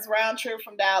Orleans round trip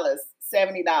from Dallas,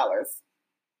 $70.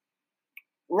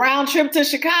 Round trip to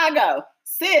Chicago.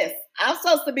 Sis, I'm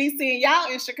supposed to be seeing y'all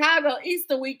in Chicago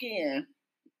Easter weekend.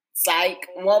 Psych,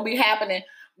 won't be happening.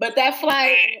 But that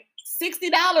flight,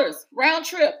 $60 round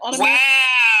trip on a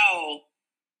Wow.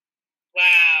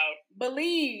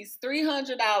 Belize,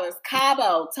 $300.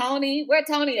 Cabo, Tony, where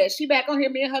Tony at? She back on here.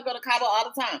 Me and her go to Cabo all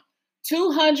the time.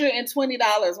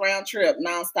 $220 round trip,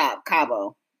 nonstop.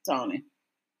 Cabo, Tony.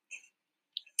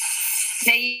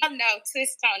 Now, y'all know,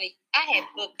 Sis Tony, I had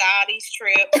booked all these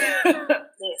trips.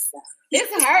 Listen,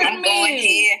 it's hurting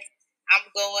me. I'm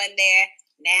going there.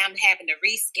 Now I'm having to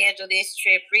reschedule this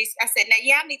trip. I said, now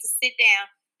y'all need to sit down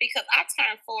because I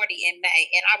turned 40 in May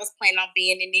and I was planning on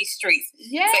being in these streets.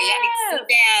 Yes. So y'all need to sit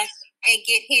down and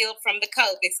get healed from the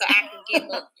COVID so I can get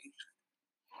moving.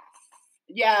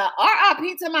 Yeah,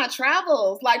 RIP to my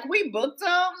travels. Like, we booked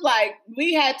them. Like,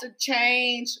 we had to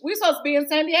change. We supposed to be in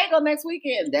San Diego next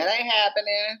weekend. That ain't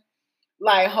happening.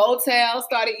 Like, hotels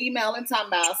started emailing, talking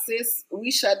about, sis,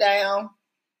 we shut down.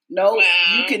 Nope,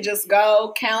 you can just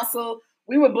go. Cancel.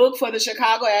 We were booked for the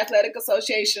Chicago Athletic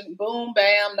Association. Boom,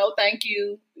 bam, no thank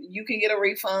you. You can get a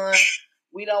refund.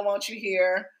 We don't want you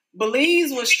here.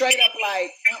 Belize was straight up like,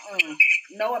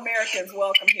 no Americans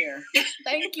welcome here.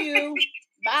 Thank you.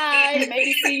 Bye.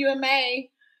 Maybe see you in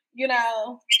May. You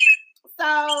know.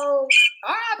 So,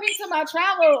 RIP to my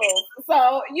travels.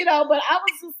 So, you know, but I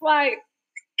was just like,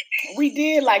 we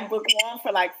did like book one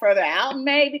for like further out in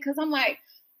May because I'm like,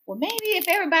 well, maybe if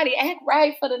everybody act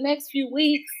right for the next few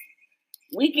weeks,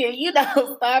 we can,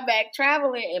 start back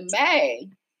traveling in May.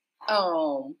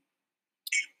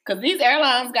 Because these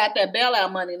airlines got that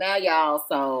bailout money now, y'all.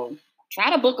 So try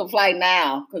to book a flight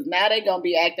now, because now they're going to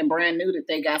be acting brand new that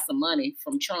they got some money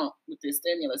from Trump with this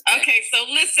stimulus package. Okay, so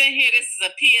listen here. This is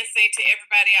a PSA to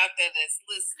everybody out there that's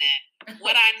listening.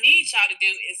 What I need y'all to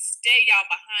do is stay y'all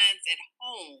behinds at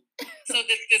home so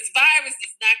that this virus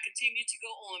does not continue to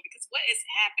go on. Because what is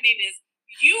happening is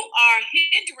you are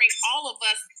hindering all of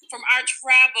us from our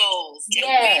travels. And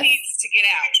we need to get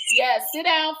out. Yes, sit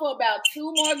down for about 2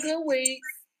 more good weeks.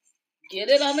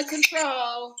 Get it under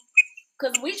control.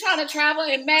 Because we trying to travel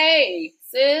in May,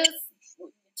 sis.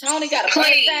 Tony got a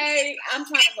birthday. I'm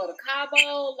trying to go to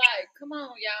Cabo. Like, come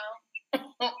on,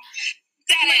 y'all.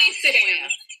 Please sit down.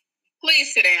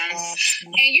 Please sit down.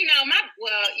 And you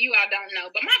all don't know,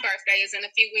 but my birthday is in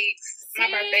a few weeks. My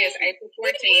birthday is April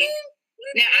 14th.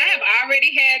 Now, I have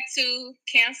already had to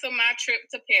cancel my trip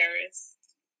to Paris.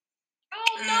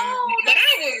 Oh, no. But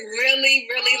I would really,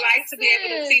 really like to be able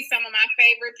to see some of my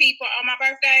favorite people on my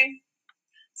birthday.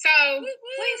 So,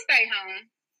 please stay home.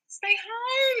 Stay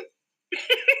home.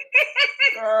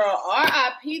 Girl,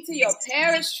 RIP to your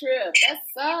Paris trip. That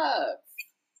sucks.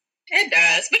 It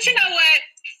does. But you know what?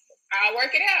 I'll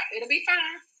work it out. It'll be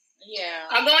fine. Yeah.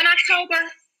 I'll go in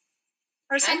October.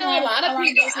 I know a lot of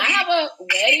people. I have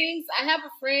weddings. I have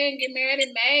a friend get married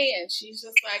in May, and she's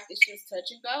just like, it's just touch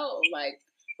and go. Like,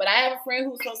 but I have a friend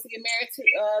who's supposed to get married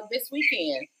this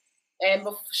weekend. And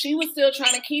she was still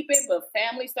trying to keep it, but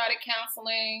family started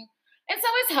counseling. And so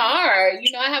it's hard.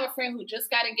 I have a friend who just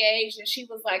got engaged, and she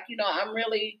was like, I'm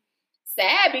really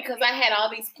sad because I had all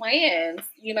these plans,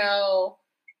 And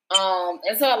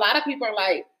so a lot of people are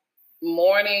like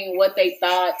mourning what they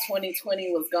thought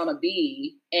 2020 was going to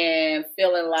be and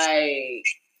feeling like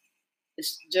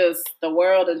it's just the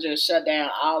world has just shut down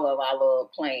all of our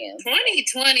little plans.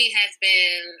 2020 has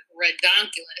been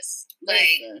redonkulous.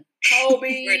 Listen,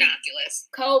 Kobe. Redonkulous.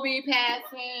 Kobe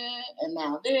passing, and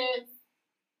now this.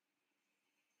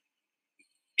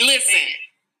 Listen,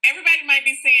 everybody might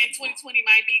be saying 2020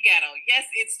 might be ghetto. Yes,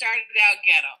 it started out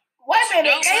ghetto. Wait a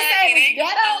minute, they say it's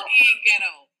ghetto? It ain't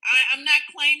ghetto. I'm not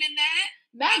claiming that.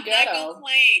 Not ghetto. I'm not gonna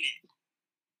claim it.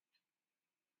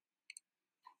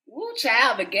 Woo,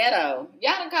 child, the ghetto.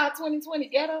 Y'all done call 2020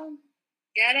 ghetto?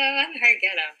 Ghetto? I heard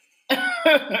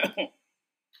ghetto.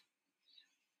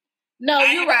 No,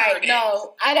 you're right.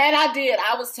 No, I did.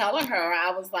 I was telling her,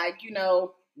 I was like,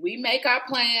 we make our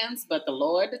plans, but the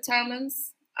Lord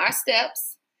determines our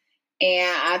steps. And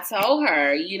I told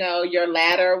her, your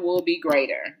ladder will be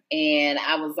greater. And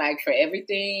I was like, for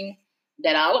everything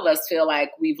that all of us feel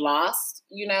like we've lost,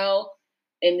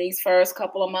 in these first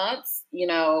couple of months,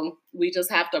 we just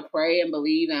have to pray and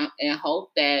believe and hope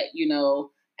that,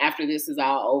 after this is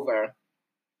all over,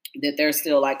 that there's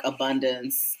still like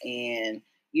abundance and,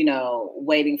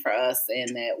 waiting for us,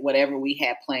 and that whatever we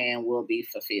had planned will be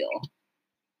fulfilled.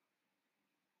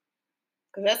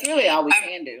 Because that's really all we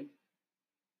can do.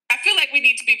 I feel like we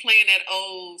need to be playing that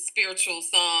old spiritual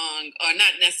song, or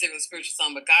not necessarily a spiritual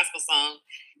song, but gospel song.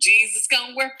 Jesus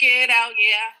gonna work it out,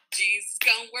 yeah. Jesus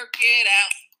gonna work it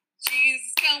out.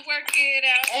 Jesus gonna work it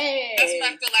out. Hey. That's what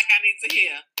I feel like I need to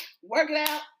hear. Work it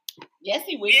out? Yes,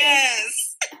 he will.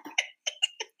 Yes.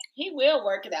 He will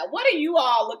work it out. What are you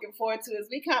all looking forward to as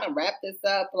we kind of wrap this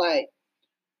up? Like,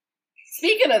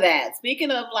 speaking of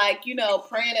like,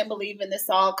 praying and believing this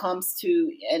all comes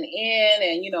to an end,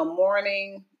 and,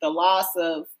 mourning the loss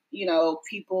of,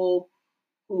 people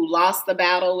who lost the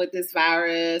battle with this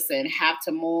virus and have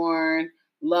to mourn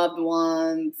loved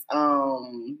ones.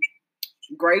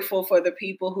 Grateful for the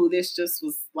people who this just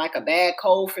was like a bad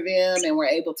cold for them and were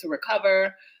able to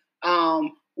recover.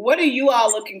 What are you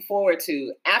all looking forward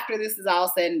to after this is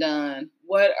all said and done?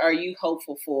 What are you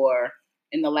hopeful for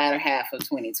in the latter half of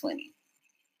 2020?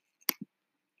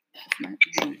 I'm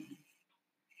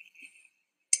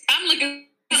looking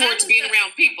forward to being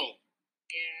around people.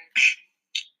 Yeah.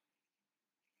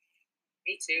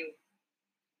 Me too.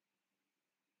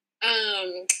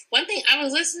 One thing, I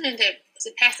was listening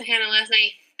to Pastor Hannah last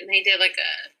night, and they did like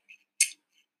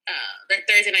their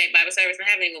Thursday night Bible service, and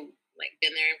I haven't even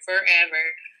been there in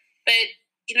forever. But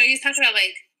he's talking about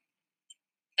like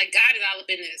God is all up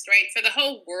in this, right? For the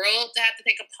whole world to have to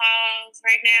take a pause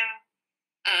right now,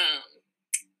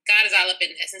 God is all up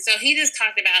in this. And so he just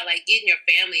talked about like getting your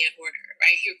family in order,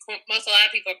 right? A lot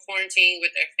of people are quarantined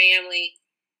with their family,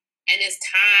 and it's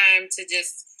time to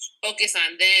just focus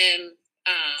on them.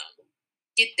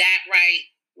 Get that right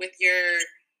with your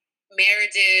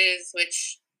marriages,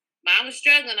 which Mom was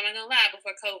struggling, I'm not gonna lie,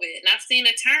 before COVID. And I've seen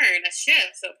a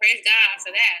shift. So praise God for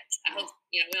that. I hope,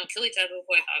 we don't kill each other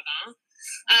before it's all gone.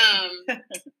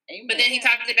 But then he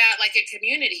talked about like your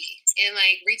community and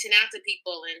like reaching out to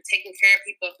people and taking care of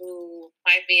people who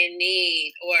might be in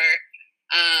need, or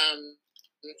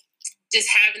just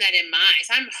having that in mind.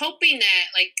 So I'm hoping that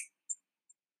like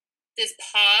this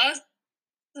pause,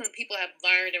 when people have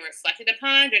learned and reflected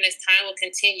upon during this time, will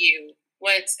continue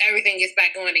once everything gets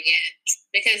back going again.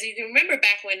 Because you can remember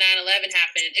back when 9/11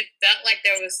 happened, it felt like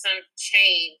there was some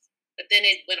change, but then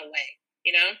it went away,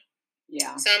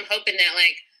 Yeah. So I'm hoping that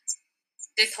like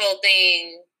this whole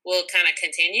thing will kind of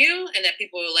continue and that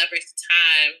people will leverage the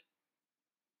time.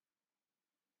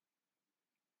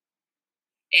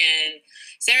 And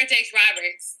Sarah Jakes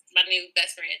Roberts, my new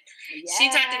best friend, she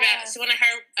talked about, one of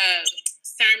her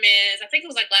sermons, I think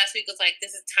it was like last week, was like,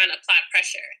 this is time to apply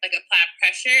pressure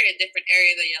in different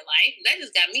areas of your life. And that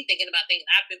just got me thinking about things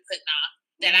I've been putting off,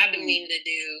 that I've been meaning to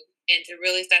do, and to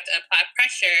really start to apply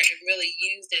pressure and really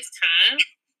use this time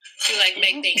to like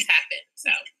make things happen.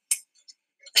 So.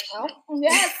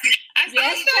 Yes. I'm so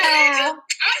glad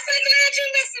you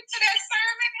listened to that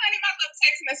sermon, honey. My little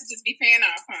text messages be paying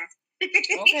off, huh?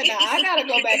 Okay, now I gotta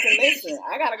go back and listen.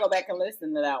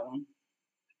 To that one.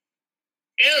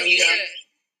 It was good.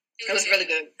 It was really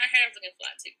good. Her hair was looking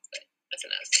flat too, but that's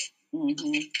enough.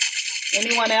 Mm-hmm.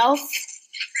 Anyone else?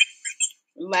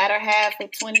 Latter half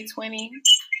of 2020.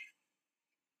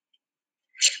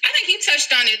 I think you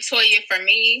touched on it, Toya. For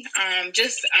me, I'm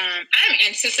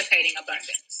anticipating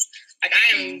abundance. Like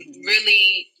I am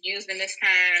really using this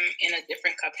time in a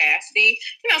different capacity.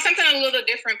 Something a little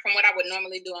different from what I would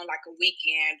normally do on like a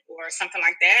weekend or something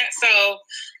like that. So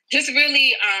just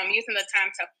really using the time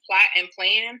to plot and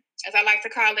plan, as I like to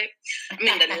call it. I'm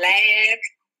in the lab.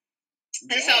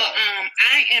 And so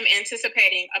I am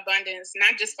anticipating abundance,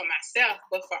 not just for myself,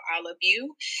 but for all of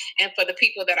you and for the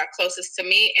people that are closest to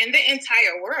me and the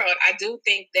entire world. I do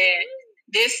think that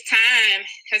this time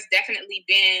has definitely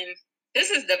been,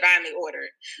 this is divinely ordered.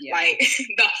 Yeah. Like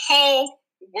the whole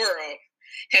world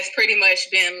has pretty much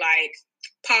been like,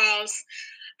 pause.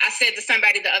 I said to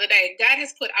somebody the other day, God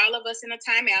has put all of us in a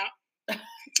timeout.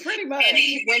 Pretty much. And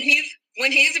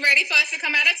when he's ready for us to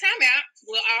come out of timeout,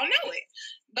 we'll all know it.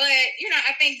 But,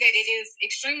 I think that it is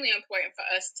extremely important for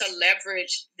us to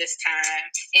leverage this time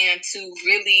and to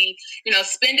really,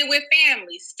 spend it with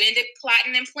family, spend it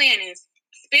plotting and planning,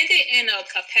 spend it in a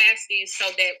capacity so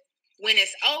that when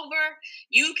it's over,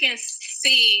 you can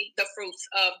see the fruits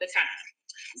of the time.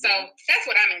 So that's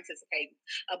what I'm anticipating.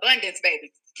 Abundance,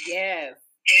 baby. Yes.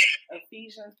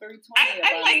 Ephesians 3:20.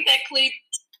 I like that, Cleve.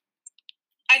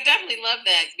 I definitely love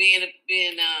that, being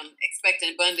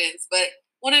expecting abundance. But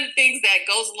one of the things that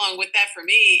goes along with that for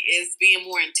me is being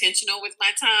more intentional with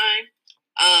my time.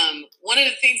 One of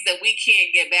the things that we can't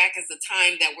get back is the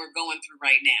time that we're going through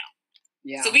right now.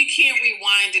 Yeah. So we can't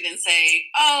rewind it and say,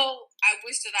 oh, I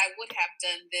wish that I would have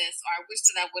done this, or I wish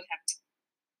that I would have.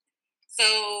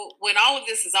 So when all of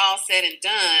this is all said and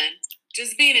done,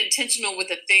 just being intentional with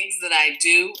the things that I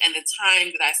do and the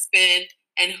time that I spend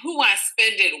and who I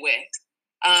spend it with,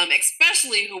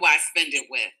 especially who I spend it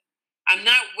with. I'm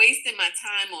not wasting my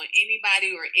time on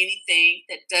anybody or anything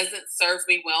that doesn't serve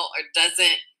me well or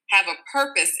doesn't have a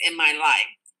purpose in my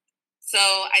life. So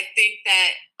I think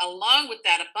that along with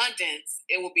that abundance,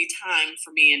 it will be time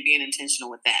for me and being intentional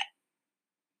with that.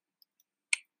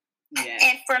 Yeah.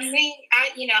 And for me, I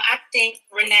think,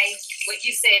 Renee, what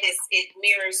you said it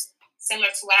mirrors similar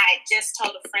to what I just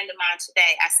told a friend of mine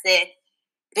today. I said,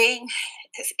 being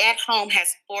at home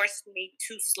has forced me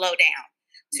to slow down,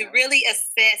 to really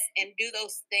assess and do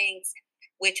those things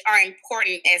which are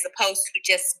important as opposed to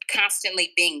just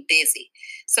constantly being busy.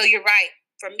 So you're right.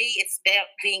 For me, it's about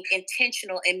being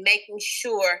intentional and making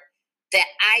sure that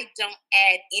I don't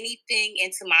add anything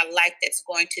into my life that's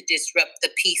going to disrupt the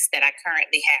peace that I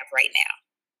currently have right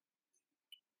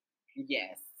now.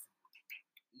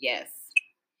 Yes.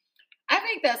 I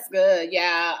think that's good.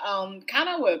 Yeah. Kind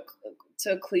of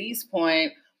to Clee's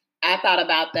point, I thought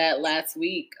about that last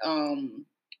week.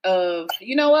 Of,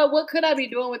 what could I be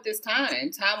doing with this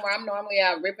time? Time where I'm normally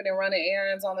out ripping and running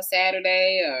errands on a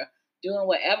Saturday or doing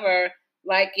whatever.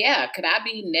 Like, could I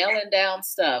be nailing down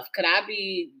stuff? Could I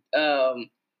be,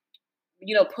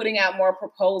 putting out more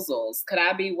proposals? Could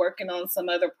I be working on some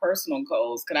other personal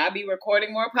goals? Could I be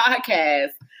recording more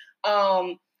podcasts?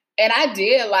 And I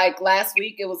did, like last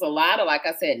week, it was a lot of, like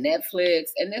I said, Netflix.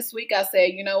 And this week I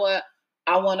said, you know what?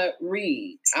 I want to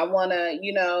read. I want to,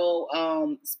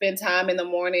 spend time in the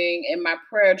morning in my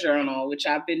prayer journal, which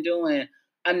I've been doing.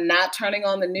 I'm not turning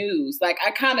on the news. Like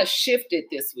I kind of shifted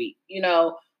this week,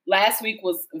 last week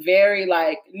was very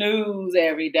like news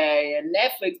every day and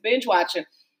Netflix binge watching.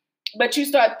 But you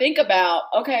start think about,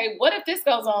 okay, what if this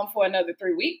goes on for another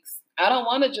 3 weeks? I don't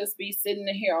want to just be sitting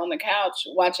here on the couch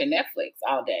watching Netflix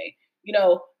all day. You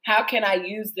know, how can I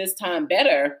use this time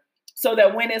better so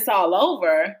that when it's all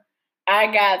over, I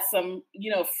got some,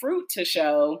 you know, fruit to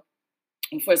show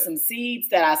for some seeds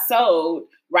that I sowed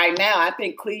right now. I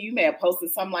think, Clee, you may have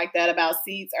posted something like that about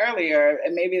seeds earlier.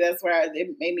 And maybe that's where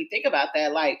it made me think about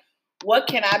that. Like, what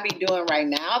can I be doing right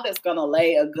now that's going to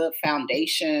lay a good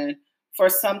foundation for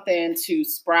something to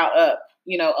sprout up,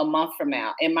 you know, a month from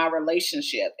now in my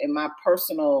relationship, in my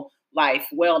personal life,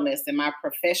 wellness, in my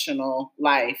professional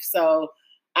life. So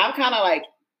I'm kind of like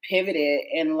pivoted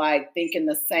and like thinking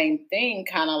the same thing,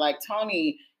 kind of like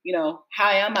Tony, you know, how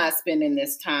am I spending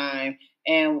this time?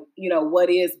 And, you know, what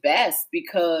is best?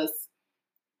 Because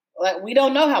like we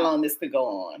don't know how long this could go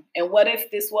on. And what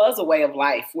if this was a way of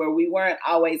life where we weren't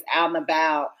always out and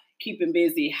about, keeping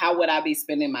busy? How would I be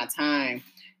spending my time?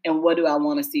 And what do I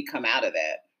want to see come out of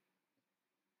that?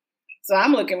 So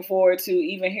I'm looking forward to,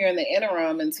 even here in the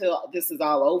interim until this is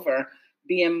all over,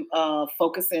 being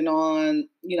focusing on,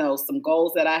 you know, some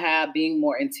goals that I have, being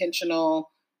more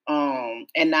intentional,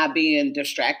 and not being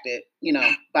distracted, you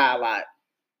know, by a lot.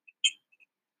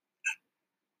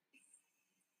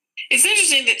 It's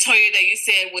interesting that, Toya, that you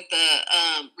said with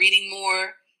the reading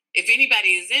more. If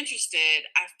anybody is interested,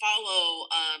 I follow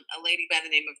a lady by the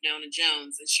name of Nona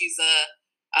Jones, and she's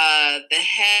the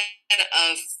head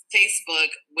of Facebook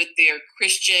with their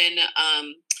Christian.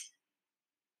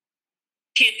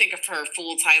 Can't think of her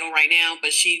full title right now,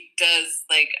 but she does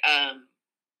like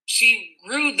she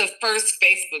grew the first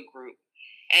Facebook group,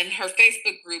 and her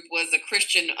Facebook group was a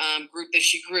Christian group that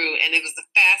she grew, and it was the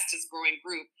fastest growing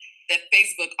group that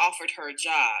Facebook offered her a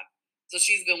job. So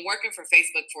she's been working for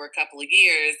Facebook for a couple of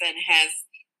years and has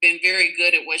been very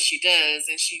good at what she does.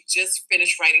 And she just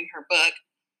finished writing her book.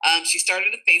 She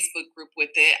started a Facebook group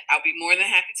with it. I'll be more than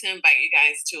happy to invite you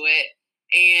guys to it.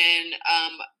 And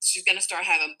she's going to start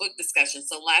having book discussions.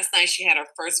 So last night she had her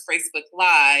first Facebook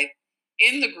Live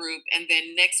in the group. And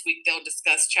then next week they'll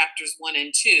discuss chapters 1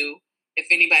 and 2 if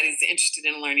anybody's interested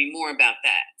in learning more about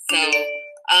that. So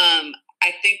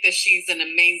I think that she's an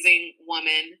amazing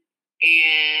woman.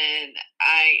 And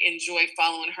I enjoy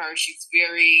following her. She's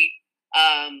very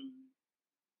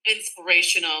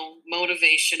inspirational,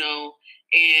 motivational,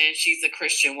 and she's a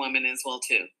Christian woman as well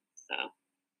too. So,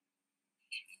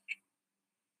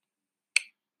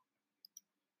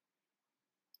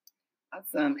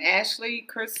 awesome. Ashley,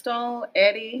 Crystal,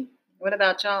 Eddie, what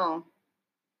about y'all?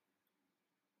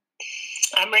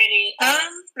 I'm ready.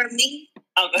 For me.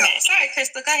 Oh, go ahead. Sorry,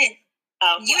 Crystal. Go ahead.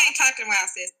 You ain't talking while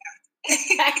sis.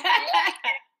 Ready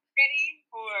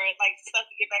for like stuff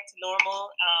to get back to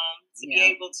normal. To be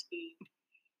able to.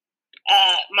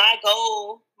 My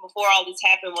goal before all this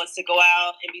happened was to go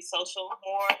out and be social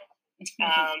more,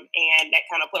 and that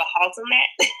kind of put a halt on that.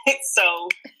 So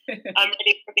I'm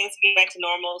ready for things to get back to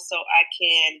normal, so I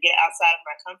can get outside of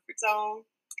my comfort zone.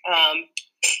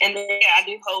 And then I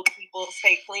do hope people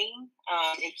stay clean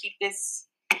and keep this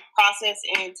process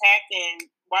intact and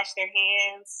wash their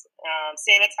hands,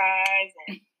 sanitize,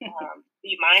 and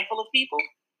be mindful of people.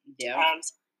 Yeah.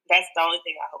 That's the only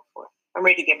thing I hope for. I'm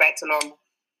ready to get back to normal.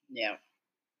 Yeah.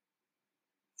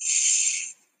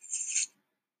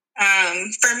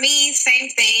 For me, same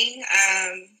thing.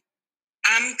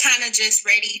 I'm kind of just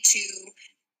ready to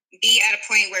be at a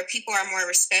point where people are more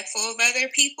respectful of other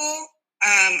people.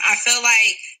 I feel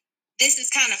like this is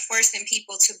kind of forcing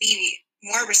people to be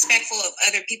more respectful of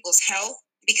other people's health,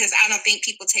 because I don't think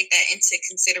people take that into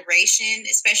consideration,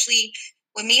 especially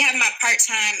with me having my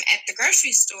part-time at the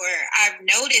grocery store. I've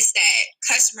noticed that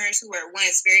customers who were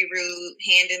once very rude,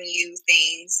 handing you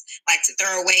things like to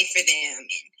throw away for them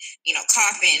and, you know,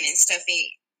 coughing and stuff,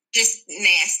 just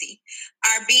nasty,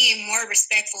 are being more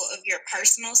respectful of your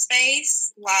personal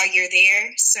space while you're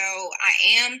there. So I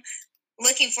am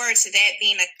looking forward to that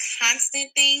being a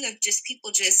constant thing of just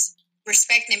people just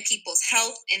respecting people's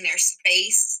health and their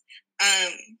space.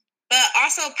 But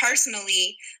also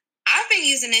personally, I've been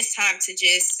using this time to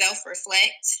just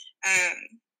self-reflect,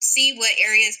 see what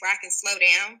areas where I can slow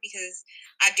down, because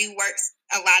I do work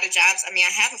a lot of jobs. I mean,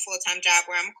 I have a full-time job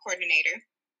where I'm a coordinator,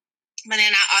 but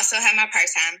then I also have my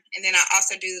part-time, and then I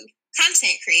also do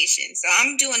content creation. So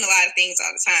I'm doing a lot of things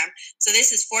all the time. So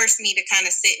this has forced me to kind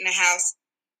of sit in the house,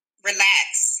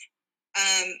 relax,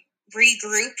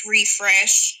 regroup,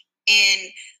 refresh,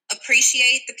 and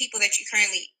appreciate the people that you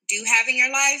currently do have in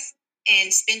your life,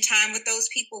 and spend time with those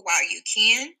people while you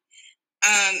can.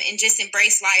 and just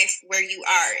embrace life where you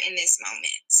are in this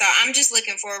moment. So I'm just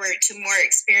looking forward to more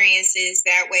experiences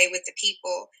that way with the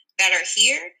people that are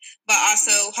here, but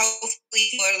also hopefully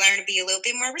we'll learn to be a little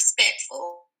bit more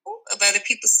respectful of other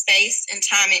people's space and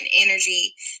time and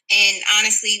energy. And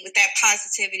honestly, with that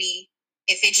positivity,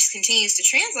 if it just continues to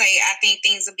translate, I think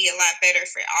things will be a lot better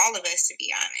for all of us, to be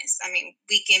honest. I mean,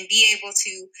 we can be able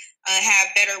to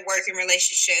have better working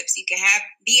relationships. You can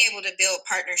be able to build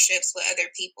partnerships with other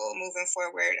people moving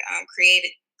forward,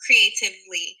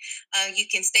 creatively. You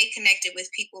can stay connected with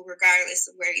people regardless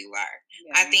of where you are.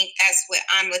 Yeah. I think that's what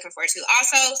I'm looking forward to.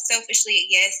 Also, selfishly,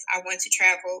 yes, I want to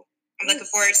travel. I'm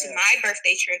looking forward to my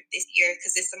birthday trip this year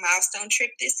because it's a milestone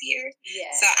trip this year.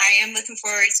 Yeah. So I am looking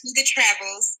forward to the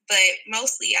travels, but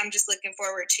mostly I'm just looking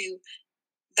forward to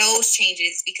those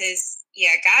changes because,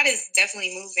 yeah, God is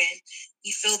definitely moving.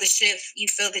 You feel the shift, you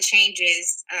feel the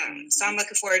changes. So I'm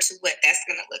looking forward to what that's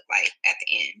going to look like at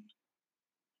the end.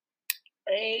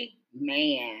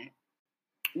 Amen.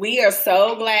 We are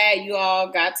so glad you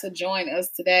all got to join us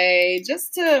today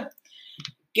just to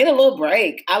get a little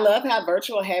break. I love how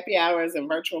virtual happy hours and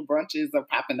virtual brunches are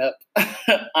popping up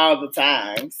all the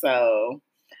time. So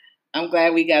I'm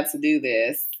glad we got to do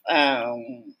this.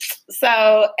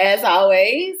 So as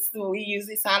always, we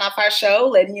usually sign off our show,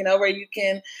 letting you know where you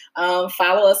can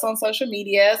follow us on social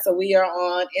media. So we are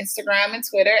on Instagram and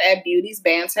Twitter at Beauties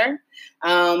Banter.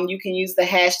 You can use the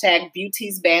hashtag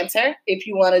Beauties Banter if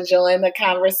you want to join the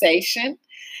conversation.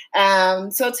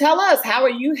 So tell us, how are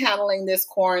you handling this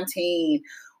quarantine?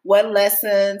 What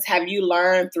lessons have you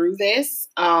learned through this?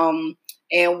 And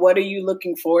what are you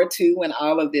looking forward to when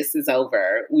all of this is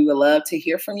over? We would love to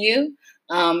hear from you.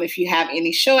 If you have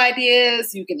any show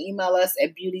ideas, you can email us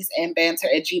at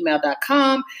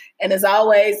beautiesandbanter@gmail.com. And as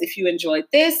always, if you enjoyed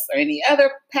this or any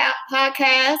other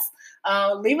podcast,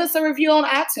 leave us a review on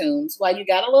iTunes. While you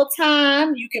got a little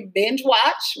time, you can binge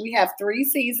watch. We have 3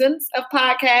 seasons of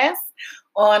podcasts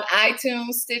on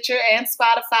iTunes, Stitcher, and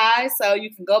Spotify. So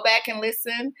you can go back and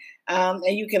listen,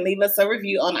 and you can leave us a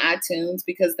review on iTunes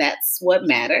because that's what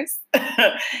matters.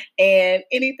 And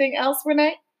anything else,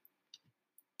 Renee?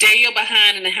 Stay your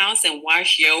behind in the house and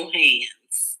wash your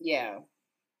hands. Yeah.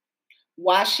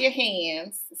 Wash your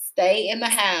hands, stay in the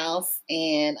house,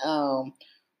 and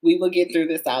we will get through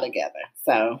this all together.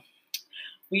 So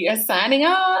we are signing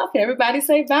off. Everybody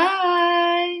say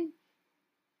bye.